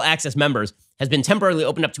our All Access members has been temporarily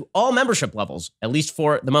opened up to all membership levels, at least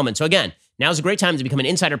for the moment. So again, now's a great time to become an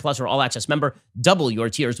Insider Plus or All Access member. Double your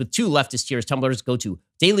tiers with 2 leftist tiers tumblers. Go to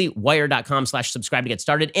dailywire.com/subscribe to get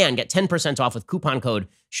started and get 10% off with coupon code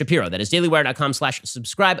Shapiro. That is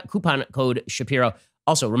dailywire.com/subscribe, coupon code Shapiro.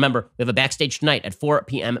 Also, remember, we have a Backstage tonight at 4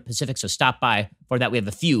 p.m. Pacific, so stop by for that. We have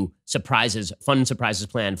a few surprises, fun surprises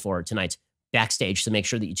planned for tonight's Backstage, so make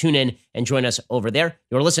sure that you tune in and join us over there.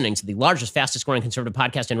 You're listening to the largest, fastest growing conservative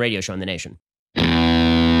podcast and radio show in the nation.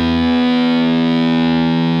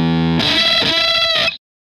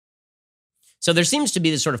 So there seems to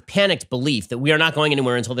be this sort of panicked belief that we are not going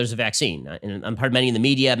anywhere until there's a vaccine. And I've heard many in the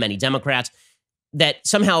media, many Democrats, that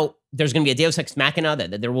somehow there's going to be a Deus Ex Machina,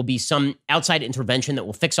 that there will be some outside intervention that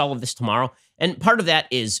will fix all of this tomorrow. And part of that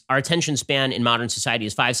is our attention span in modern society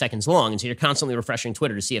is 5 seconds long. And so you're constantly refreshing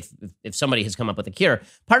Twitter to see if somebody has come up with a cure.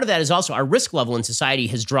 Part of that is also our risk level in society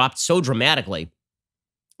has dropped so dramatically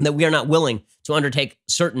that we are not willing to undertake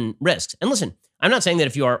certain risks. And listen, I'm not saying that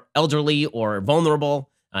if you are elderly or vulnerable,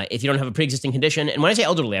 if you don't have a pre-existing condition, and when I say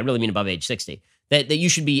elderly, I really mean above age 60, that you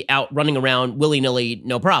should be out running around willy-nilly,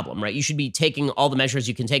 no problem, right? You should be taking all the measures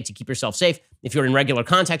you can take to keep yourself safe. If you're in regular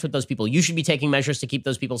contact with those people, you should be taking measures to keep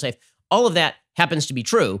those people safe. All of that happens to be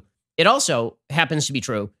true. It also happens to be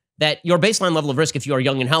true that your baseline level of risk if you are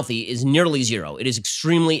young and healthy is nearly zero. It is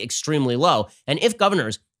extremely, extremely low. And if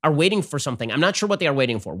governors are waiting for something, I'm not sure what they are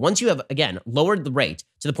waiting for. Once you have, again, lowered the rate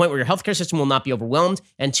to the point where your healthcare system will not be overwhelmed,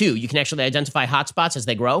 and 2, you can actually identify hotspots as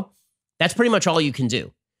they grow, that's pretty much all you can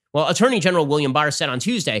do. Well, Attorney General William Barr said on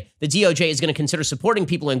Tuesday, the DOJ is going to consider supporting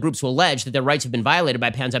people and groups who allege that their rights have been violated by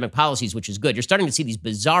pandemic policies, which is good. You're starting to see these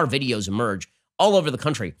bizarre videos emerge all over the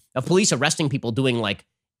country of police arresting people doing like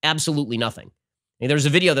absolutely nothing. There's a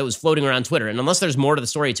video that was floating around Twitter, and unless there's more to the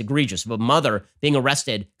story, it's egregious, of a mother being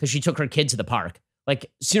arrested because she took her kid to the park.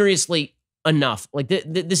 Like, seriously, enough. Like,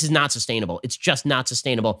 this is not sustainable. It's just not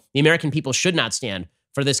sustainable. The American people should not stand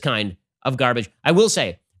for this kind of garbage. I will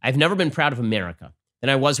say, I've never been proud of America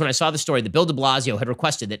than I was when I saw the story that Bill de Blasio had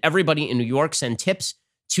requested that everybody in New York send tips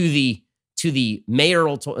to the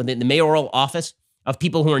mayoral office of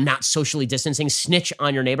people who are not socially distancing, snitch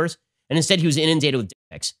on your neighbors. And instead, he was inundated with dick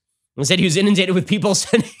pics. Instead, he was inundated with people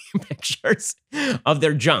sending pictures of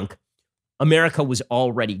their junk. America was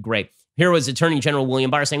already great. Here was Attorney General William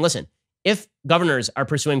Barr saying, listen, if governors are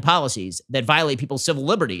pursuing policies that violate people's civil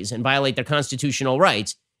liberties and violate their constitutional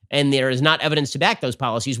rights, and there is not evidence to back those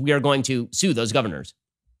policies, we are going to sue those governors.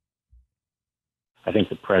 I think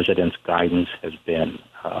the president's guidance has been,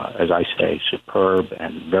 as I say, superb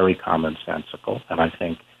and very commonsensical. And I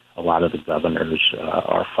think a lot of the governors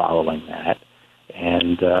are following that.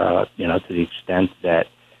 And, to the extent that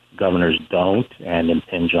governors don't and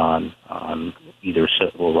impinge on either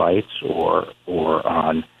civil rights or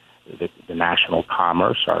on the national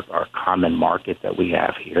commerce, our common market that we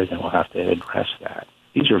have here, then we'll have to address that.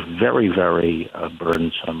 These are very, very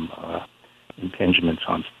burdensome impingements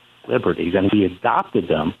on liberties, and we adopted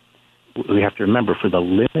them, we have to remember, for the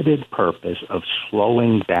limited purpose of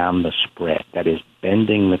slowing down the spread, that is,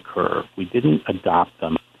 bending the curve. We didn't adopt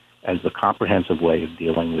them as the comprehensive way of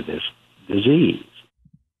dealing with this disease.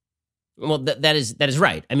 Well, that is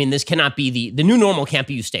right. I mean, this cannot be the new normal. Can't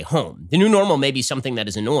be you stay home. The new normal may be something that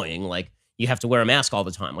is annoying, like you have to wear a mask all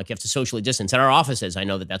the time, like you have to socially distance. At our offices, I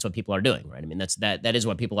know that's what people are doing, right? I mean, that is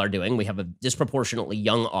what people are doing. We have a disproportionately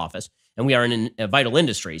young office, and we are in a vital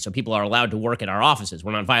industry, so people are allowed to work at our offices.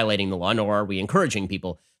 We're not violating the law, nor are we encouraging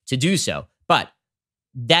people to do so. But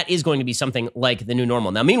that is going to be something like the new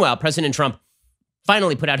normal. Now, meanwhile, President Trump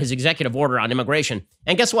finally put out his executive order on immigration,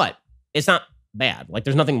 and guess what? It's not bad. Like,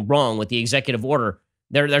 there's nothing wrong with the executive order.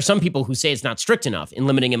 There are some people who say it's not strict enough in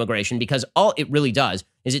limiting immigration because all it really does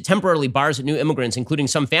is it temporarily bars new immigrants, including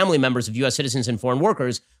some family members of U.S. citizens and foreign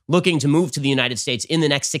workers, looking to move to the United States in the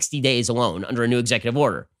next 60 days alone under a new executive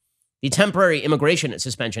order. The temporary immigration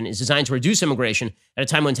suspension is designed to reduce immigration at a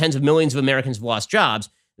time when tens of millions of Americans have lost jobs.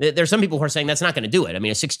 There are some people who are saying that's not going to do it. I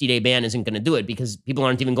mean, a 60-day ban isn't going to do it because people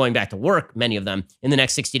aren't even going back to work, many of them, in the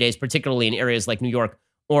next 60 days, particularly in areas like New York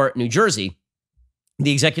or New Jersey.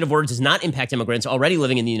 The executive order does not impact immigrants already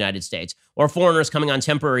living in the United States or foreigners coming on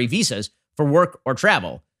temporary visas for work or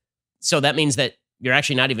travel. So that means that you're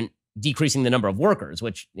actually not even decreasing the number of workers,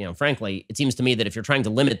 which, frankly, it seems to me that if you're trying to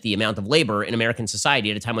limit the amount of labor in American society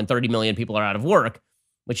at a time when 30 million people are out of work,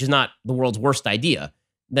 which is not the world's worst idea,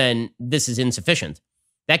 then this is insufficient.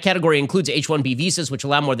 That category includes H-1B visas, which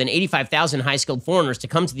allow more than 85,000 high-skilled foreigners to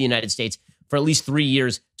come to the United States for at least 3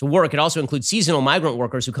 years to work. It also includes seasonal migrant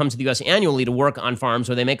workers who come to the U.S. annually to work on farms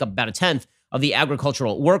where they make up about a tenth of the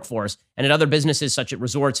agricultural workforce, and at other businesses such as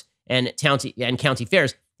resorts and county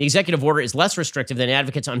fairs. The executive order is less restrictive than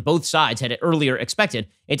advocates on both sides had earlier expected.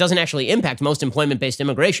 It doesn't actually impact most employment-based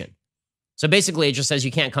immigration. So basically, it just says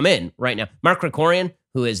you can't come in right now. Mark Krikorian,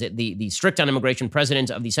 who is the strict on immigration president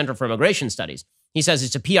of the Center for Immigration Studies, he says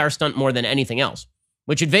it's a PR stunt more than anything else,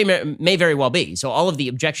 which it may very well be. So all of the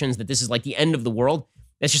objections that this is like the end of the world,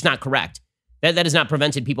 that's just not correct. That has not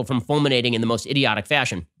prevented people from fulminating in the most idiotic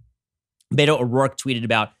fashion. Beto O'Rourke tweeted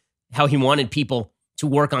about how he wanted people to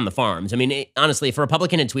work on the farms. I mean, honestly, if a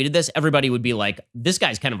Republican had tweeted this, everybody would be like, this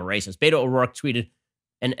guy's kind of a racist. Beto O'Rourke tweeted,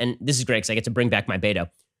 and this is great because I get to bring back my Beto.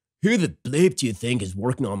 Who the bleep do you think is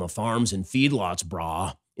working on the farms and feedlots,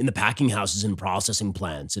 brah, in the packing houses and processing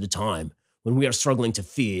plants at a time when we are struggling to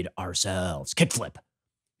feed ourselves? Kickflip.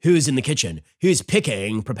 Who's in the kitchen? Who's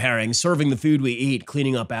picking, preparing, serving the food we eat,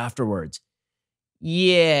 cleaning up afterwards?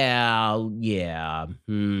 Yeah.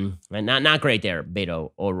 Not great there,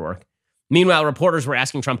 Beto O'Rourke. Meanwhile, reporters were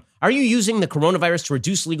asking Trump, are you using the coronavirus to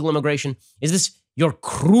reduce legal immigration? Is this your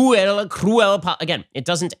cruel, again, it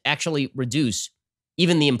doesn't actually reduce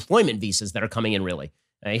even the employment visas that are coming in, really.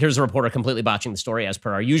 Here's a reporter completely botching the story as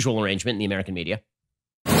per our usual arrangement in the American media.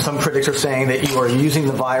 Some critics are saying that you are using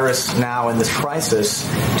the virus now in this crisis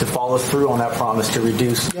to follow through on that promise to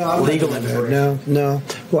reduce legal immigration. No.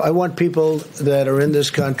 Well, I want people that are in this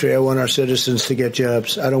country, I want our citizens to get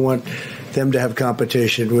jobs. I don't want them to have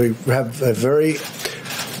competition. We have a very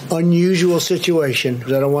unusual situation.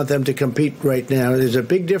 I don't want them to compete right now. There's a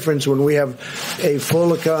big difference when we have a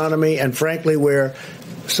full economy and, frankly, where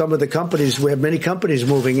some of the companies, we have many companies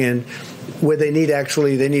moving in where they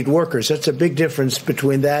need workers. That's a big difference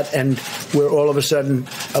between that and where all of a sudden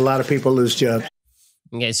a lot of people lose jobs.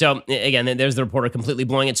 Okay, so again, there's the reporter completely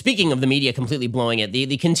blowing it. Speaking of the media completely blowing it,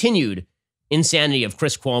 the continued insanity of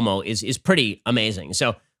Chris Cuomo is pretty amazing.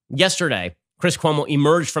 So yesterday, Chris Cuomo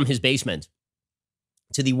emerged from his basement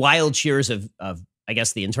to the wild cheers of I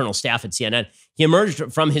guess, the internal staff at CNN. He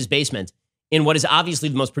emerged from his basement in what is obviously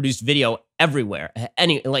the most produced video everywhere,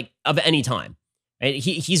 of any time. Right?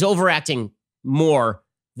 He's overacting more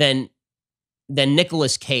than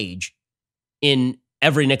Nicolas Cage in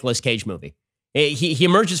every Nicolas Cage movie. He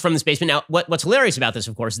emerges from this basement. Now, what's hilarious about this,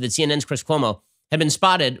 of course, is that CNN's Chris Cuomo had been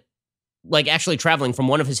spotted actually traveling from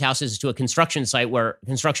one of his houses to a construction site where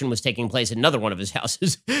construction was taking place at another one of his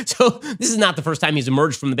houses. So this is not the first time he's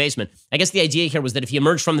emerged from the basement. I guess the idea here was that if he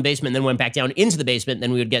emerged from the basement and then went back down into the basement,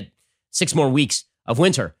 then we would get 6 more weeks of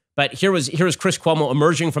winter. But here was Chris Cuomo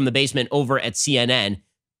emerging from the basement over at CNN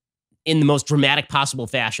in the most dramatic possible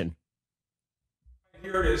fashion.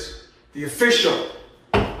 Here it is, the official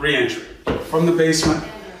reentry from the basement,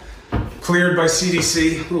 cleared by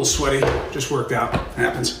CDC, a little sweaty, just worked out,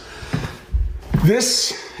 happens.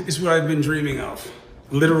 This is what I've been dreaming of,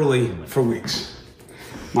 literally for weeks.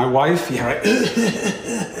 My wife,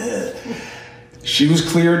 she was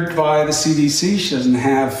cleared by the CDC. She doesn't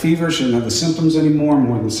have fever. She doesn't have the symptoms anymore,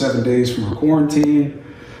 more than 7 days from her quarantine.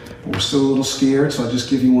 But we're still a little scared, so I'll just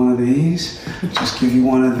give you one of these. Just give you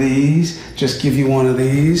one of these. Just give you one of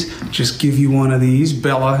these. Just give you one of these.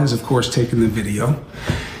 Bella has, of course, taken the video.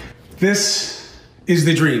 This is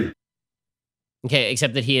the dream. Okay,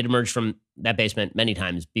 except that he had emerged from that basement many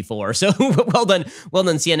times before. So well done,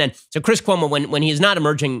 CNN. So Chris Cuomo, when he is not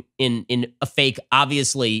emerging in a fake,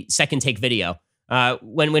 obviously second take video,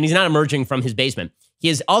 when he's not emerging from his basement, he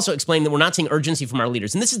is also explaining that we're not seeing urgency from our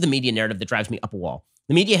leaders. And this is the media narrative that drives me up a wall.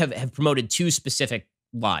 The media have promoted 2 specific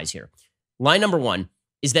lies here. Lie number 1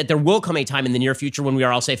 is that there will come a time in the near future when we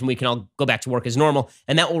are all safe and we can all go back to work as normal,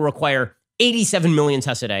 and that will require 87 million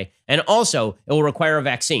tests a day, and also it will require a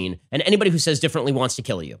vaccine, and anybody who says differently wants to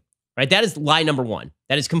kill you. Right? That is lie number 1.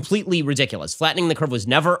 That is completely ridiculous. Flattening the curve was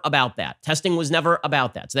never about that. Testing was never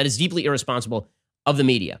about that. So that is deeply irresponsible of the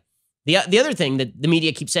media. The other thing that the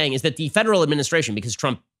media keeps saying is that the federal administration, because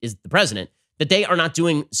Trump is the president, that they are not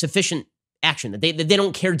doing sufficient action, that they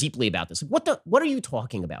don't care deeply about this. Like, what are you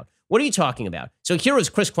talking about? What are you talking about? So here is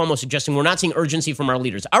Chris Cuomo suggesting we're not seeing urgency from our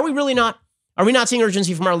leaders. Are we really not? Are we not seeing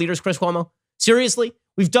urgency from our leaders, Chris Cuomo? Seriously?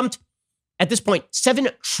 We've dumped, at this point,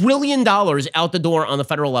 $7 trillion out the door on the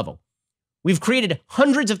federal level. We've created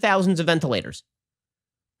hundreds of thousands of ventilators.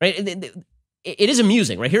 Right? It is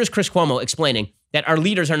amusing, right? Here's Chris Cuomo explaining that our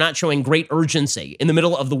leaders are not showing great urgency in the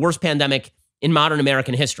middle of the worst pandemic in modern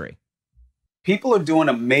American history. People are doing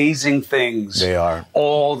amazing things. They are.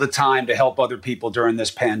 All the time to help other people during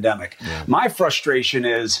this pandemic. Yeah. My frustration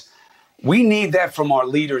is we need that from our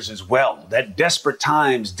leaders as well. That desperate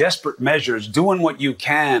times, desperate measures, doing what you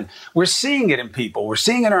can. We're seeing it in people. We're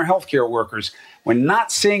seeing it in our healthcare workers. We're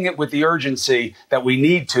not seeing it with the urgency that we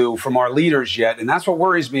need to from our leaders yet. And that's what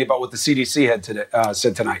worries me about what the CDC had today,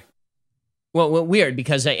 said tonight. Well, weird,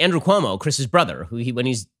 because Andrew Cuomo, Chris's brother,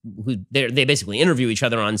 they basically interview each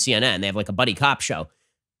other on CNN. They have like a buddy cop show.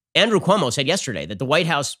 Andrew Cuomo said yesterday that the White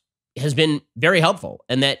House has been very helpful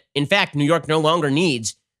and that, in fact, New York no longer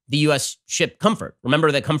needs the U.S. ship Comfort.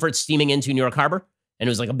 Remember that Comfort steaming into New York Harbor? And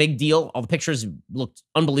it was like a big deal. All the pictures looked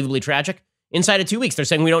unbelievably tragic. Inside of 2 weeks, they're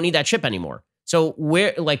saying we don't need that ship anymore. So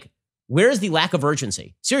where is the lack of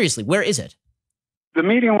urgency? Seriously, where is it? The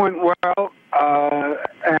meeting went well,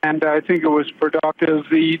 and I think it was productive.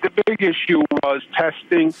 The big issue was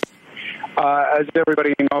testing. As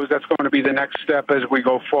everybody knows, that's going to be the next step as we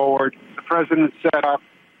go forward. The president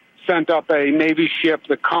sent up a Navy ship,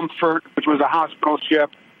 the Comfort, which was a hospital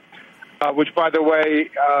ship, which, by the way,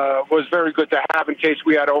 was very good to have in case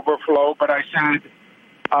we had overflow. But I said,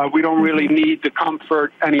 we don't really need the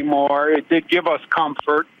Comfort anymore. It did give us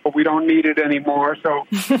comfort, but we don't need it anymore. So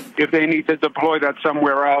if they need to deploy that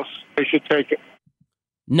somewhere else, they should take it.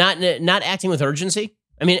 Not acting with urgency?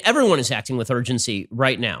 I mean, everyone is acting with urgency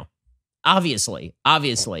right now. Obviously.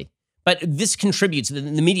 But this contributes, the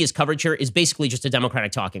media's coverage here is basically just a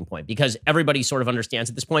Democratic talking point because everybody sort of understands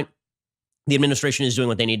at this point the administration is doing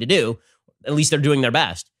what they need to do. At least they're doing their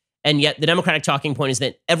best. And yet the Democratic talking point is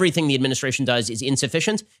that everything the administration does is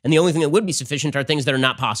insufficient. And the only thing that would be sufficient are things that are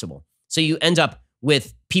not possible. So you end up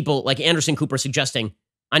with people like Anderson Cooper suggesting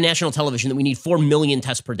on national television that we need 4 million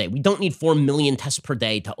tests per day. We don't need 4 million tests per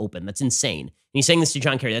day to open. That's insane. And he's saying this to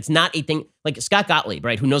John Kerry. That's not a thing. Like Scott Gottlieb,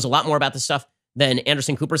 right, who knows a lot more about this stuff than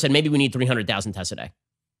Anderson Cooper, said maybe we need 300,000 tests a day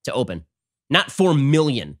to open. Not 4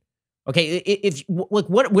 million. Okay,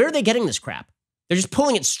 where are they getting this crap? They're just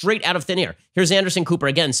pulling it straight out of thin air. Here's Anderson Cooper,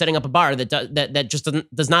 again, setting up a bar that just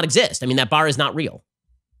does not exist. I mean, that bar is not real.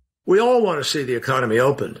 We all want to see the economy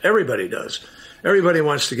open. Everybody does. Everybody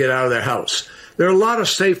wants to get out of their house. There are a lot of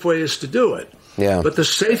safe ways to do it. Yeah. But the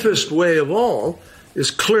safest way of all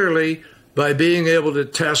is clearly by being able to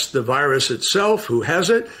test the virus itself, who has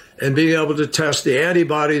it, and being able to test the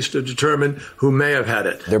antibodies to determine who may have had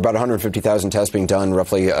it. There are about 150,000 tests being done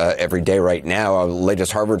roughly every day right now. Our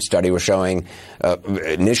latest Harvard study was showing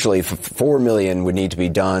initially 4 million would need to be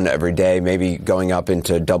done every day, maybe going up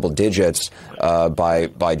into double digits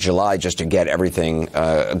by July just to get everything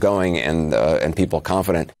going and people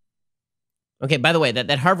confident. Okay, by the way,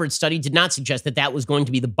 that Harvard study did not suggest that was going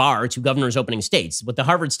to be the bar to governors opening states. What the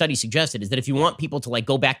Harvard study suggested is that if you want people to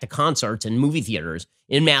go back to concerts and movie theaters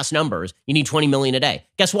in mass numbers, you need 20 million a day.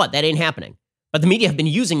 Guess what? That ain't happening. But the media have been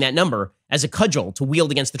using that number as a cudgel to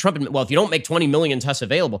wield against the Trump. Well, if you don't make 20 million tests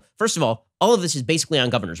available, first of all of this is basically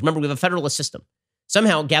on governors. Remember, we have a federalist system.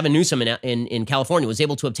 Somehow, Gavin Newsom in California was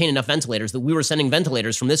able to obtain enough ventilators that we were sending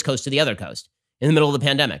ventilators from this coast to the other coast in the middle of the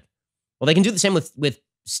pandemic. Well, they can do the same with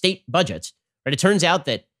state budgets. Right? It turns out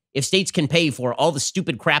that if states can pay for all the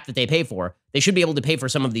stupid crap that they pay for, they should be able to pay for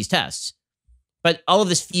some of these tests. But all of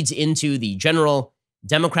this feeds into the general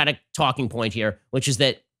Democratic talking point here, which is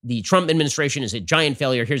that the Trump administration is a giant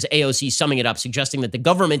failure. Here's AOC summing it up, suggesting that the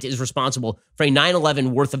government is responsible for a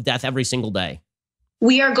 9/11 worth of death every single day.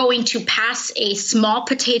 We are going to pass a small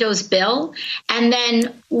potatoes bill, and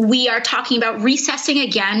then we are talking about recessing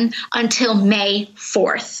again until May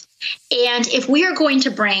 4th. And if we are going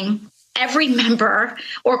to bring every member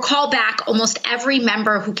or call back almost every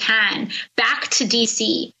member who can back to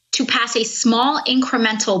DC to pass a small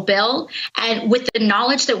incremental bill, and with the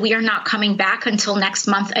knowledge that we are not coming back until next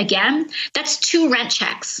month again, that's 2 rent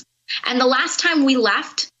checks. And the last time we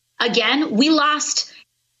left, again, we lost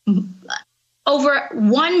over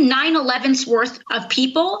 9/11's worth of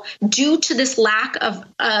people due to this lack of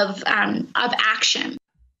action.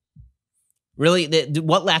 Really,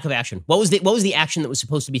 what lack of action? What was the action that was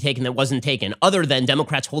supposed to be taken that wasn't taken, other than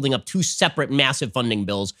Democrats holding up 2 separate massive funding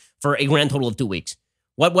bills for a grand total of 2 weeks?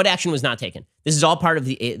 What action was not taken? This is all part of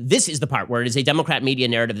this is the part where it is a Democrat media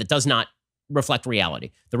narrative that does not reflect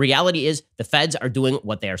reality. The reality is the feds are doing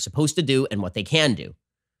what they are supposed to do and what they can do.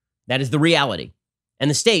 That is the reality. And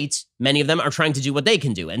the states, many of them are trying to do what they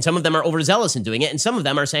can do. And some of them are overzealous in doing it. And some of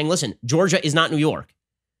them are saying, listen, Georgia is not New York.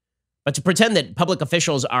 But to pretend that public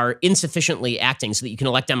officials are insufficiently acting so that you can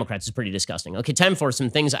elect Democrats is pretty disgusting. Okay, time for some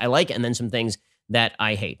things I like and then some things that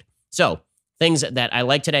I hate. So, things that I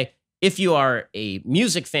like today. If you are a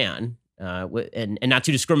music fan and not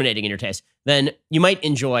too discriminating in your taste, then you might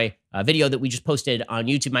enjoy a video that we just posted on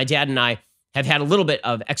YouTube. My dad and I have had a little bit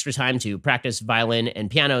of extra time to practice violin and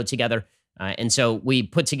piano together. And so we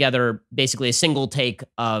put together basically a single take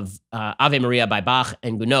of Ave Maria by Bach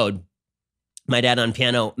and Gounod. My dad on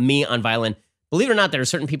piano, me on violin. Believe it or not, there are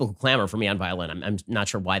certain people who clamor for me on violin. I'm not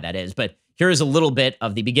sure why that is, but here is a little bit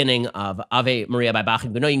of the beginning of Ave Maria by Bach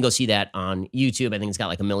and Gounod. You can go see that on YouTube. I think it's got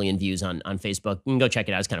like 1 million views on Facebook. You can go check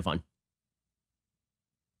it out. It's kind of fun.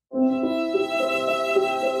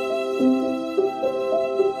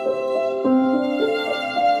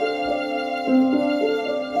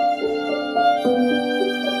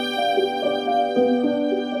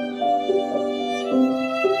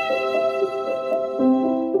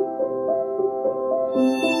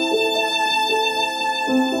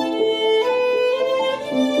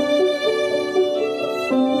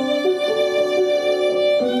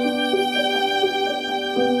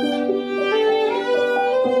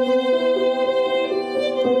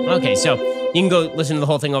 Okay, so you can go listen to the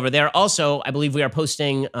whole thing over there. Also, I believe we are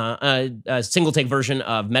posting a single take version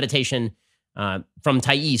of Meditation from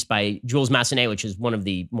Thais by Jules Massenet, which is one of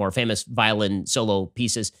the more famous violin solo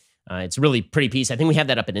pieces. It's a really pretty piece. I think we have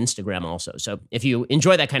that up at Instagram also. So if you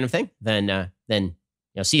enjoy that kind of thing, then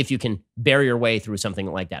see if you can bear your way through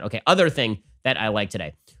something like that. Okay, other thing that I like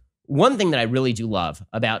today. One thing that I really do love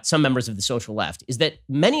about some members of the social left is that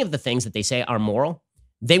many of the things that they say are moral,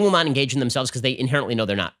 they will not engage in themselves because they inherently know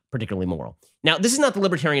they're not particularly moral. Now, this is not the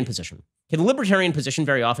libertarian position. Okay, the libertarian position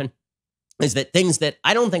very often is that things that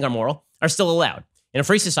I don't think are moral are still allowed. In a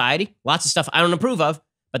free society, lots of stuff I don't approve of,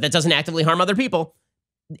 but that doesn't actively harm other people.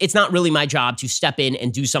 It's not really my job to step in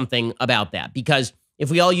and do something about that, because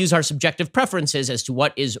if we all use our subjective preferences as to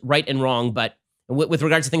what is right and wrong, but with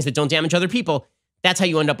regards to things that don't damage other people, that's how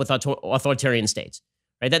you end up with authoritarian states.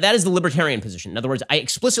 Right? That is the libertarian position. In other words, I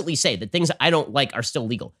explicitly say that things I don't like are still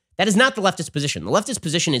legal. That is not the leftist position. The leftist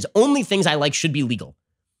position is only things I like should be legal.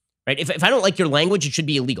 Right? If I don't like your language, it should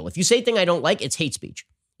be illegal. If you say a thing I don't like, it's hate speech.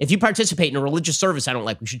 If you participate in a religious service I don't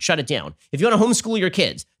like, we should shut it down. If you want to homeschool your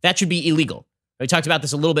kids, that should be illegal. We talked about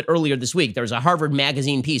this a little bit earlier this week. There was a Harvard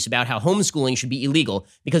Magazine piece about how homeschooling should be illegal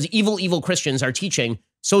because evil Christians are teaching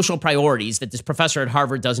social priorities that this professor at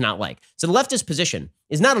Harvard does not like. So the leftist position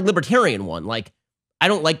is not a libertarian one, like, I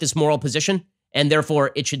don't like this moral position, and therefore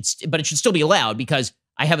it should still be allowed because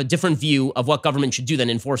I have a different view of what government should do than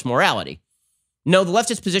enforce morality. No, the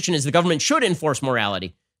leftist position is the government should enforce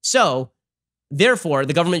morality. So, therefore,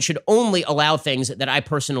 the government should only allow things that I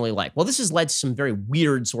personally like. Well, this has led to some very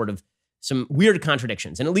weird some weird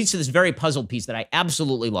contradictions, and it leads to this very puzzled piece that I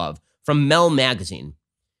absolutely love from Mel Magazine.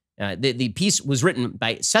 The piece was written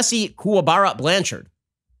by Ceci Kuwabara Blanchard.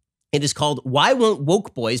 It is called "Why Won't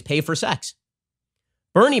Woke Boys Pay for Sex?"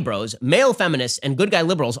 Bernie bros, male feminists, and good guy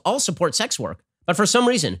liberals all support sex work, but for some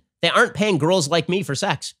reason, they aren't paying girls like me for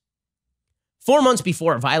sex. 4 months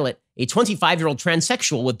before Violet, a 25-year-old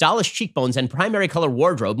transsexual with dollish cheekbones and primary color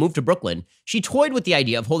wardrobe, moved to Brooklyn, she toyed with the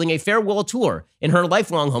idea of holding a farewell tour in her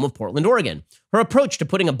lifelong home of Portland, Oregon. Her approach to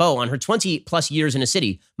putting a bow on her 20-plus years in a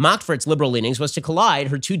city, mocked for its liberal leanings, was to collide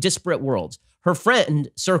her two disparate worlds. Her friend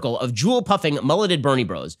circle of jewel-puffing, mulleted Bernie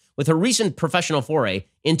bros, with her recent professional foray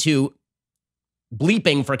into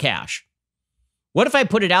bleeping for cash. What if I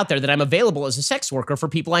put it out there that I'm available as a sex worker for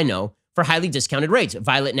people I know for highly discounted rates?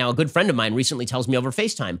 Violet, now a good friend of mine, recently tells me over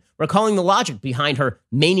FaceTime, recalling the logic behind her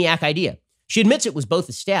maniac idea. She admits it was both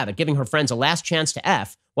a stab at giving her friends a last chance to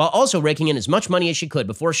F, while also raking in as much money as she could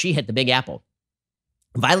before she hit the Big Apple.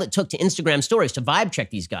 Violet took to Instagram stories to vibe check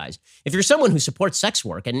these guys. If you're someone who supports sex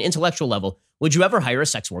work at an intellectual level, would you ever hire a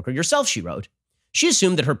sex worker yourself, she wrote. She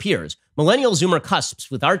assumed that her peers, millennial Zoomer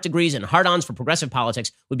cusps with art degrees and hard-ons for progressive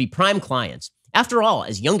politics, would be prime clients. After all,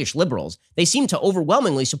 as youngish liberals, they seem to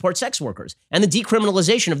overwhelmingly support sex workers and the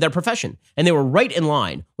decriminalization of their profession, and they were right in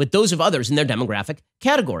line with those of others in their demographic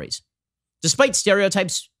categories. Despite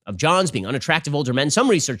stereotypes of Johns being unattractive older men, some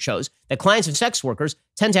research shows that clients of sex workers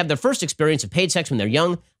tend to have their first experience of paid sex when they're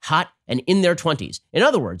young, hot, and in their 20s. In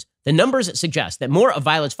other words, the numbers suggest that more of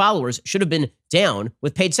Violet's followers should have been down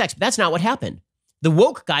with paid sex, but that's not what happened. The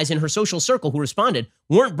woke guys in her social circle who responded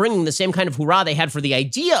weren't bringing the same kind of hurrah they had for the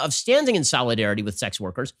idea of standing in solidarity with sex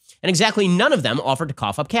workers, and exactly none of them offered to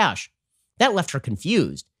cough up cash. That left her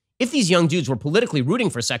confused. If these young dudes were politically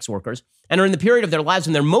rooting for sex workers and are in the period of their lives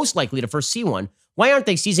when they're most likely to first see one, why aren't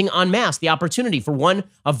they seizing en masse the opportunity for one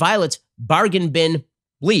of Violet's bargain bin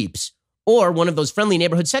bleeps or one of those friendly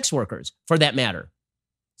neighborhood sex workers, for that matter?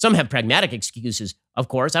 Some have pragmatic excuses, of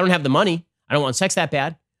course. I don't have the money. I don't want sex that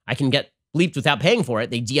bad. I can get bleeped without paying for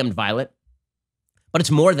it, they DM'd Violet. But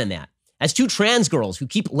it's more than that. As two trans girls who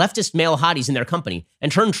keep leftist male hotties in their company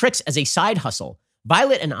and turn tricks as a side hustle,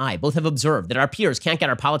 Violet and I both have observed that our peers can't get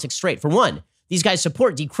our politics straight. For one, these guys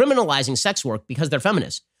support decriminalizing sex work because they're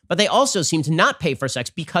feminists, but they also seem to not pay for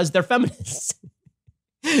sex because they're feminists.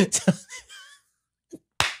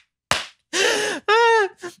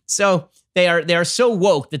 So they are so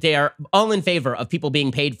woke that they are all in favor of people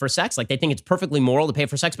being paid for sex. Like, they think it's perfectly moral to pay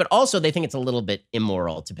for sex, but also they think it's a little bit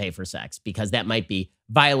immoral to pay for sex because that might be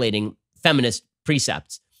violating feminist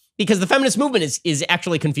precepts. Because the feminist movement is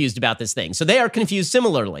actually confused about this thing. So they are confused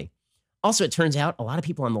similarly. Also, it turns out a lot of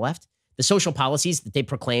people on the left, the social policies that they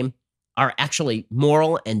proclaim are actually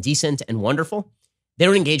moral and decent and wonderful. They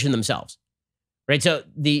don't engage in themselves, right? So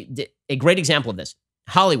a great example of this,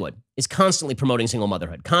 Hollywood is constantly promoting single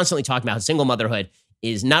motherhood, constantly talking about how single motherhood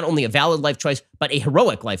is not only a valid life choice, but a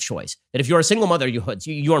heroic life choice. That if you're a single mother,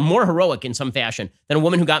 you are more heroic in some fashion than a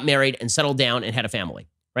woman who got married and settled down and had a family,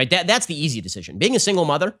 right? That's the easy decision. Being a single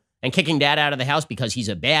mother and kicking dad out of the house because he's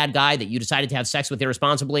a bad guy that you decided to have sex with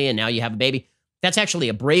irresponsibly and now you have a baby, that's actually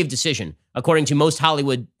a brave decision, according to most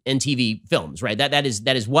Hollywood and TV films, right? That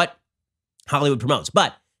is what Hollywood promotes.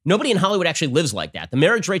 But nobody in Hollywood actually lives like that. The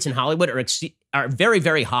marriage rates in Hollywood are very,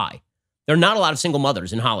 very high. There are not a lot of single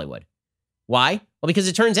mothers in Hollywood. Why? Well, because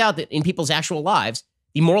it turns out that in people's actual lives,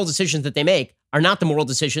 the moral decisions that they make are not the moral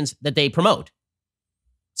decisions that they promote.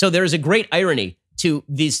 So there is a great irony to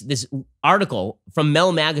this article from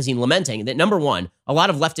Mel Magazine lamenting that, number one, a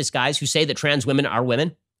lot of leftist guys who say that trans women are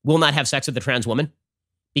women will not have sex with a trans woman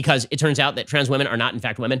because it turns out that trans women are not, in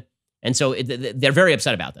fact, women. And so they're very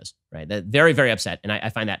upset about this, right? They're very, very upset. And I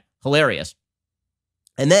find that hilarious.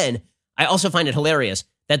 And then I also find it hilarious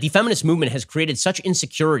that the feminist movement has created such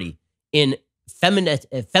insecurity in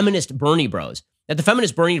feminist Bernie bros that the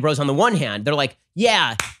feminist Bernie bros, on the one hand, they're like,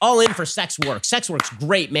 yeah, all in for sex work. Sex work's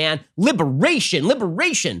great, man.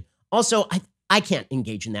 Liberation. Also, I can't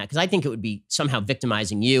engage in that because I think it would be somehow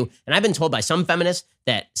victimizing you. And I've been told by some feminists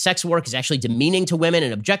that sex work is actually demeaning to women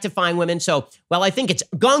and objectifying women. So while I think it's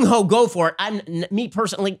gung-ho, go for it, me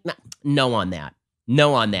personally, no on that.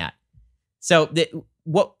 So this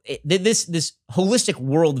holistic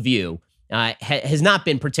worldview has not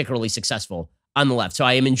been particularly successful on the left. So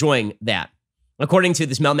I am enjoying that. According to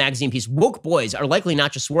this Mel Magazine piece, woke boys are likely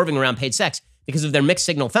not just swerving around paid sex because of their mixed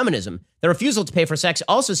signal feminism. Their refusal to pay for sex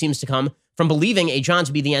also seems to come from believing a John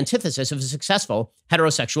to be the antithesis of a successful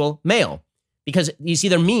heterosexual male. Because you see,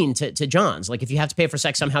 they're mean to Johns. Like, if you have to pay for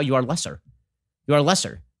sex, somehow you are lesser. You are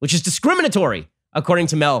lesser, which is discriminatory, according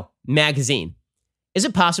to Mel Magazine. Is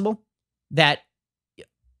it possible that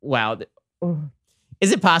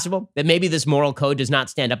maybe this moral code does not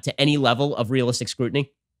stand up to any level of realistic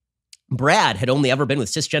scrutiny? Brad had only ever been with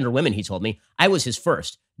cisgender women, he told me. I was his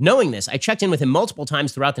first. Knowing this, I checked in with him multiple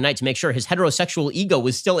times throughout the night to make sure his heterosexual ego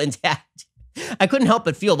was still intact. I couldn't help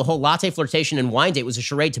but feel the whole latte flirtation and wine date was a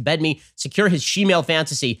charade to bed me, secure his she-male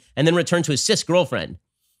fantasy, and then return to his cis girlfriend.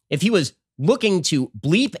 If he was looking to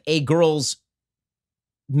bleep a girl's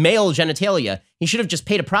male genitalia, he should have just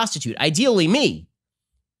paid a prostitute, ideally me.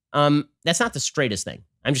 That's not the straightest thing.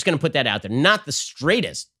 I'm just going to put that out there. Not the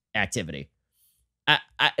straightest activity.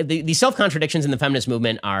 The self-contradictions in the feminist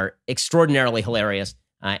movement are extraordinarily hilarious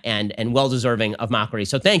and well-deserving of mockery.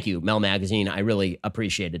 So thank you, Mel Magazine. I really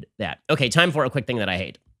appreciated that. Okay, time for a quick thing that I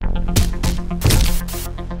hate.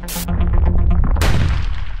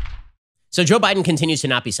 So Joe Biden continues to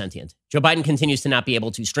not be sentient. Joe Biden continues to not be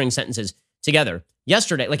able to string sentences together.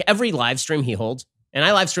 Yesterday, like every live stream he holds, and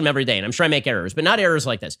I live stream every day, and I'm sure I make errors, but not errors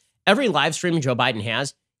like this. Every live stream Joe Biden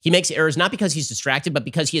has, he makes errors not because he's distracted, but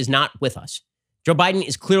because he is not with us. Joe Biden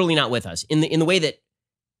is clearly not with us in the way that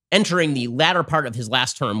entering the latter part of his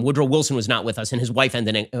last term, Woodrow Wilson was not with us, and his wife,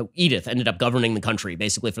 Edith, ended up governing the country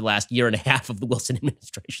basically for the last year and a half of the Wilson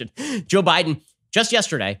administration. Joe Biden, just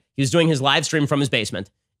yesterday, he was doing his live stream from his basement,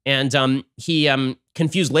 and he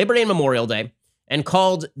confused Labor Day and Memorial Day and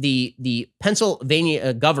called the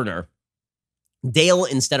Pennsylvania governor Dale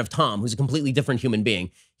instead of Tom, who's a completely different human being.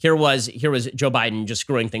 Here was Joe Biden just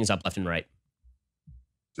screwing things up left and right.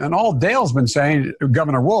 And all Dale's been saying,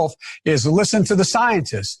 Governor Wolf, is listen to the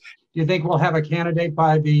scientists. Do you think we'll have a candidate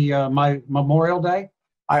by the my Memorial Day?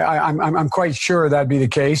 I'm quite sure that'd be the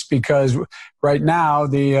case because right now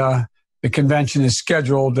the convention is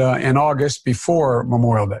scheduled in August before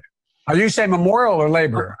Memorial Day. Are you saying Memorial or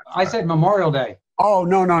Labor? I said Memorial Day. Oh,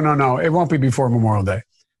 no. It won't be before Memorial Day.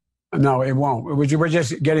 No, it won't. We're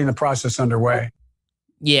just getting the process underway.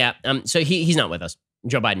 Yeah. So he's not with us,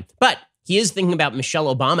 Joe Biden. But he is thinking about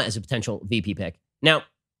Michelle Obama as a potential VP pick. Now,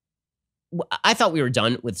 I thought we were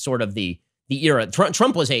done with sort of the era.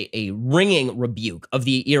 Trump was a ringing rebuke of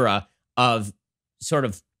the era of sort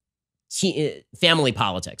of family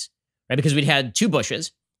politics, right? Because we'd had two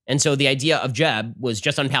Bushes. And so the idea of Jeb was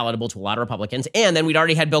just unpalatable to a lot of Republicans. And then we'd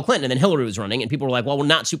already had Bill Clinton, and then Hillary was running, and people were like, well, we're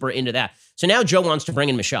not super into that. So now Joe wants to bring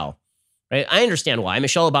in Michelle, right? I understand why.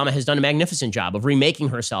 Michelle Obama has done a magnificent job of remaking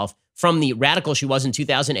herself from the radical she was in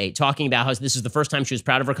 2008, talking about how this is the first time she was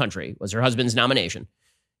proud of her country, was her husband's nomination.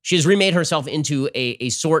 She has remade herself into a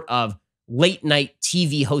sort of late night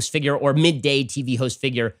TV host figure or midday TV host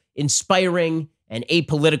figure, inspiring and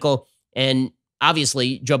apolitical. And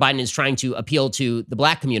obviously, Joe Biden is trying to appeal to the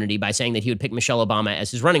black community by saying that he would pick Michelle Obama as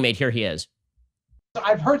his running mate. Here he is.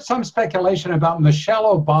 I've heard some speculation about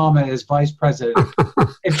Michelle Obama as vice president.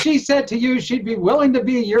 If she said to you she'd be willing to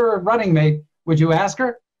be your running mate, would you ask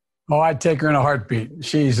her? Oh, I'd take her in a heartbeat.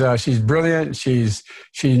 She's brilliant.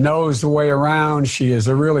 She knows the way around. She is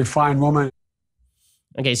a really fine woman.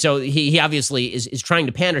 Okay, so he obviously is trying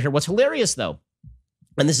to pander here. What's hilarious, though,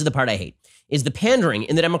 and this is the part I hate, is the pandering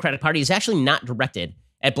in the Democratic Party is actually not directed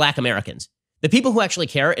at black Americans. The people who actually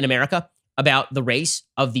care in America about the race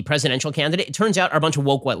of the presidential candidate, it turns out, are a bunch of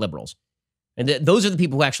woke white liberals. And those are the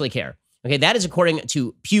people who actually care. Okay, that is according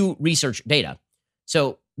to Pew Research data.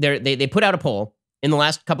 So they put out a poll in the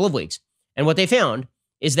last couple of weeks, and what they found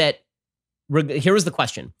is that, here was the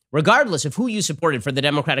question, regardless of who you supported for the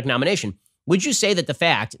Democratic nomination, would you say that the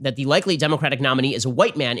fact that the likely Democratic nominee is a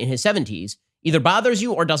white man in his 70s either bothers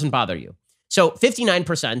you or doesn't bother you? So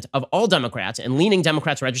 59% of all Democrats and leaning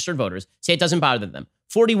Democrats registered voters say it doesn't bother them.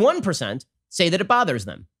 41% say that it bothers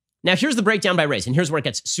them. Now, here's the breakdown by race, and here's where it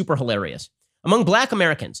gets super hilarious. Among black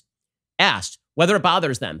Americans asked whether it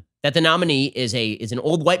bothers them that the nominee is an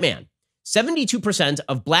old white man, 72%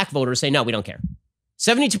 of black voters say, no, we don't care.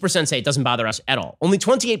 72% say it doesn't bother us at all. Only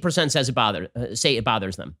 28% say it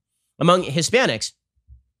bothers them. Among Hispanics,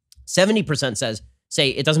 70% say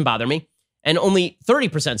it doesn't bother me, and only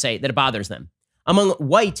 30% say that it bothers them. Among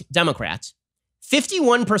white Democrats,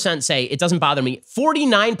 51% say it doesn't bother me,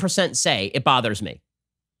 49% say it bothers me.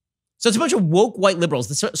 So it's a bunch of woke white liberals,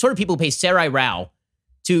 the sort of people who pay Sarai Rao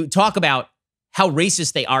to talk about how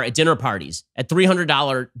racist they are at dinner parties, at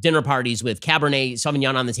 $300 dinner parties with Cabernet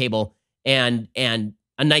Sauvignon on the table and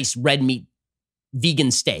a nice red meat vegan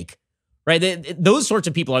steak. Right? Those sorts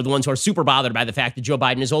of people are the ones who are super bothered by the fact that Joe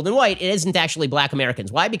Biden is old and white. It isn't actually black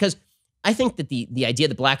Americans. Why? Because I think that the idea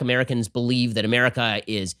that black Americans believe that America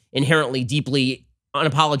is inherently, deeply,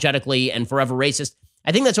 unapologetically, and forever racist,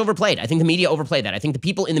 I think that's overplayed. I think the media overplayed that. I think the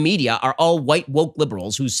people in the media are all white woke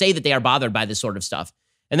liberals who say that they are bothered by this sort of stuff.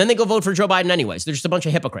 And then they go vote for Joe Biden anyways. They're just a bunch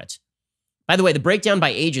of hypocrites. By the way, the breakdown by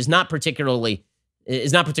age is not particularly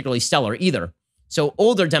stellar either. So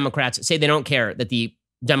older Democrats say they don't care that the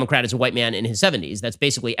Democrat is a white man in his 70s. That's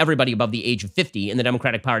basically everybody above the age of 50 in the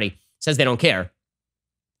Democratic Party says they don't care.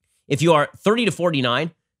 If you are 30 to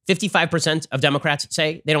 49, 55% of Democrats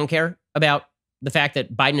say they don't care about the fact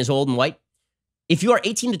that Biden is old and white. If you are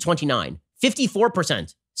 18 to 29,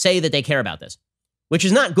 54% say that they care about this, which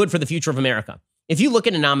is not good for the future of America. If you look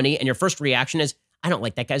at a nominee and your first reaction is, I don't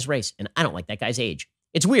like that guy's race and I don't like that guy's age.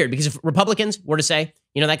 It's weird because if Republicans were to say,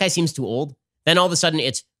 that guy seems too old, then all of a sudden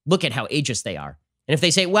it's, look at how ageist they are. And if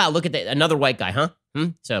they say, wow, look at another white guy, huh?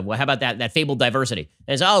 So well, how about that fabled diversity?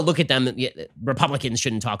 And it's, oh, look at them. Republicans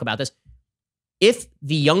shouldn't talk about this. If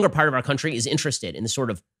the younger part of our country is interested in the sort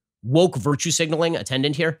of woke virtue signaling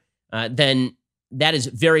attendant here, then that is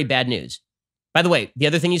very bad news. By the way, the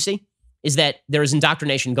other thing you see is that there is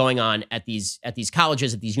indoctrination going on at these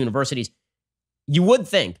colleges, at these universities. You would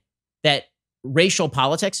think that racial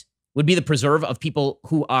politics would be the preserve of people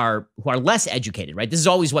who are less educated, right? This is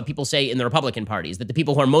always what people say in the Republican Party, is that the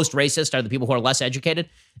people who are most racist are the people who are less educated.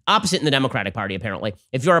 Opposite in the Democratic Party, apparently.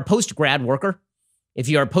 If you're a post-grad worker, if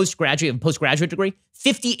you're a postgraduate, you have a postgraduate degree,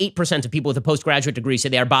 58% of people with a postgraduate degree say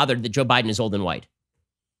they are bothered that Joe Biden is old and white.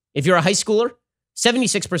 If you're a high schooler,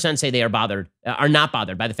 76% say they are not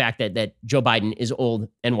bothered by the fact that Joe Biden is old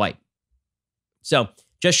and white. So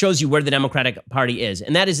just shows you where the Democratic Party is.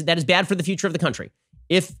 And that is bad for the future of the country.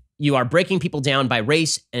 If you are breaking people down by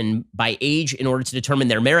race and by age in order to determine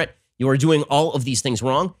their merit, you are doing all of these things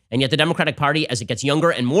wrong. And yet the Democratic Party, as it gets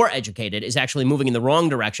younger and more educated, is actually moving in the wrong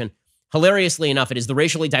direction. Hilariously enough, it is the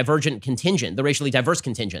racially diverse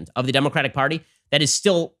contingent of the Democratic Party that is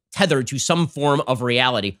still tethered to some form of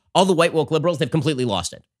reality. All the white woke liberals, they've completely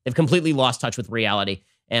lost it. They've completely lost touch with reality.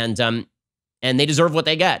 And they deserve what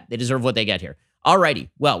they get. They deserve what they get here. Alrighty.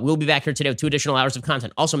 Well, we'll be back here today with 2 additional hours of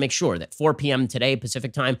content. Also, make sure that 4 p.m. today,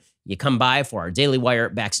 Pacific time, you come by for our Daily Wire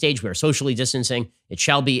backstage. We are socially distancing. It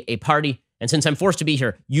shall be a party. And since I'm forced to be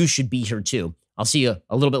here, you should be here too. I'll see you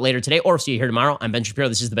a little bit later today, or see you here tomorrow. I'm Ben Shapiro.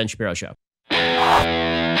 This is The Ben Shapiro Show.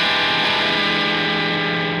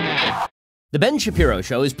 The Ben Shapiro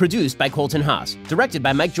Show is produced by Colton Haas, directed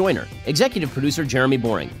by Mike Joyner, executive producer Jeremy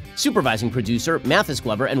Boring, supervising producer Mathis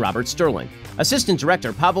Glover and Robert Sterling, assistant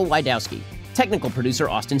director Pavel Wydowski, technical producer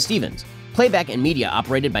Austin Stevens, playback and media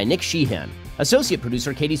operated by Nick Sheehan, associate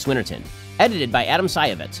producer Katie Swinnerton, edited by Adam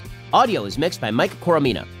Sayevitz. Audio is mixed by Mike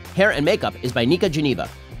Coromina. Hair and makeup is by Nika Geneva.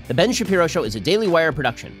 The Ben Shapiro Show is a Daily Wire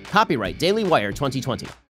production. Copyright Daily Wire 2020.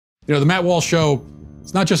 You know, the Matt Walsh Show,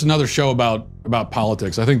 it's not just another show about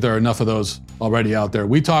politics. I think there are enough of those already out there.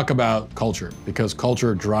 We talk about culture because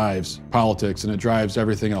culture drives politics and it drives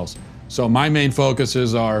everything else. So my main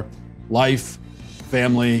focuses are life,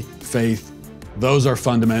 family, faith. Those are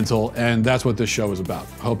fundamental, and that's what this show is about.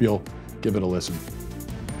 I hope you'll give it a listen.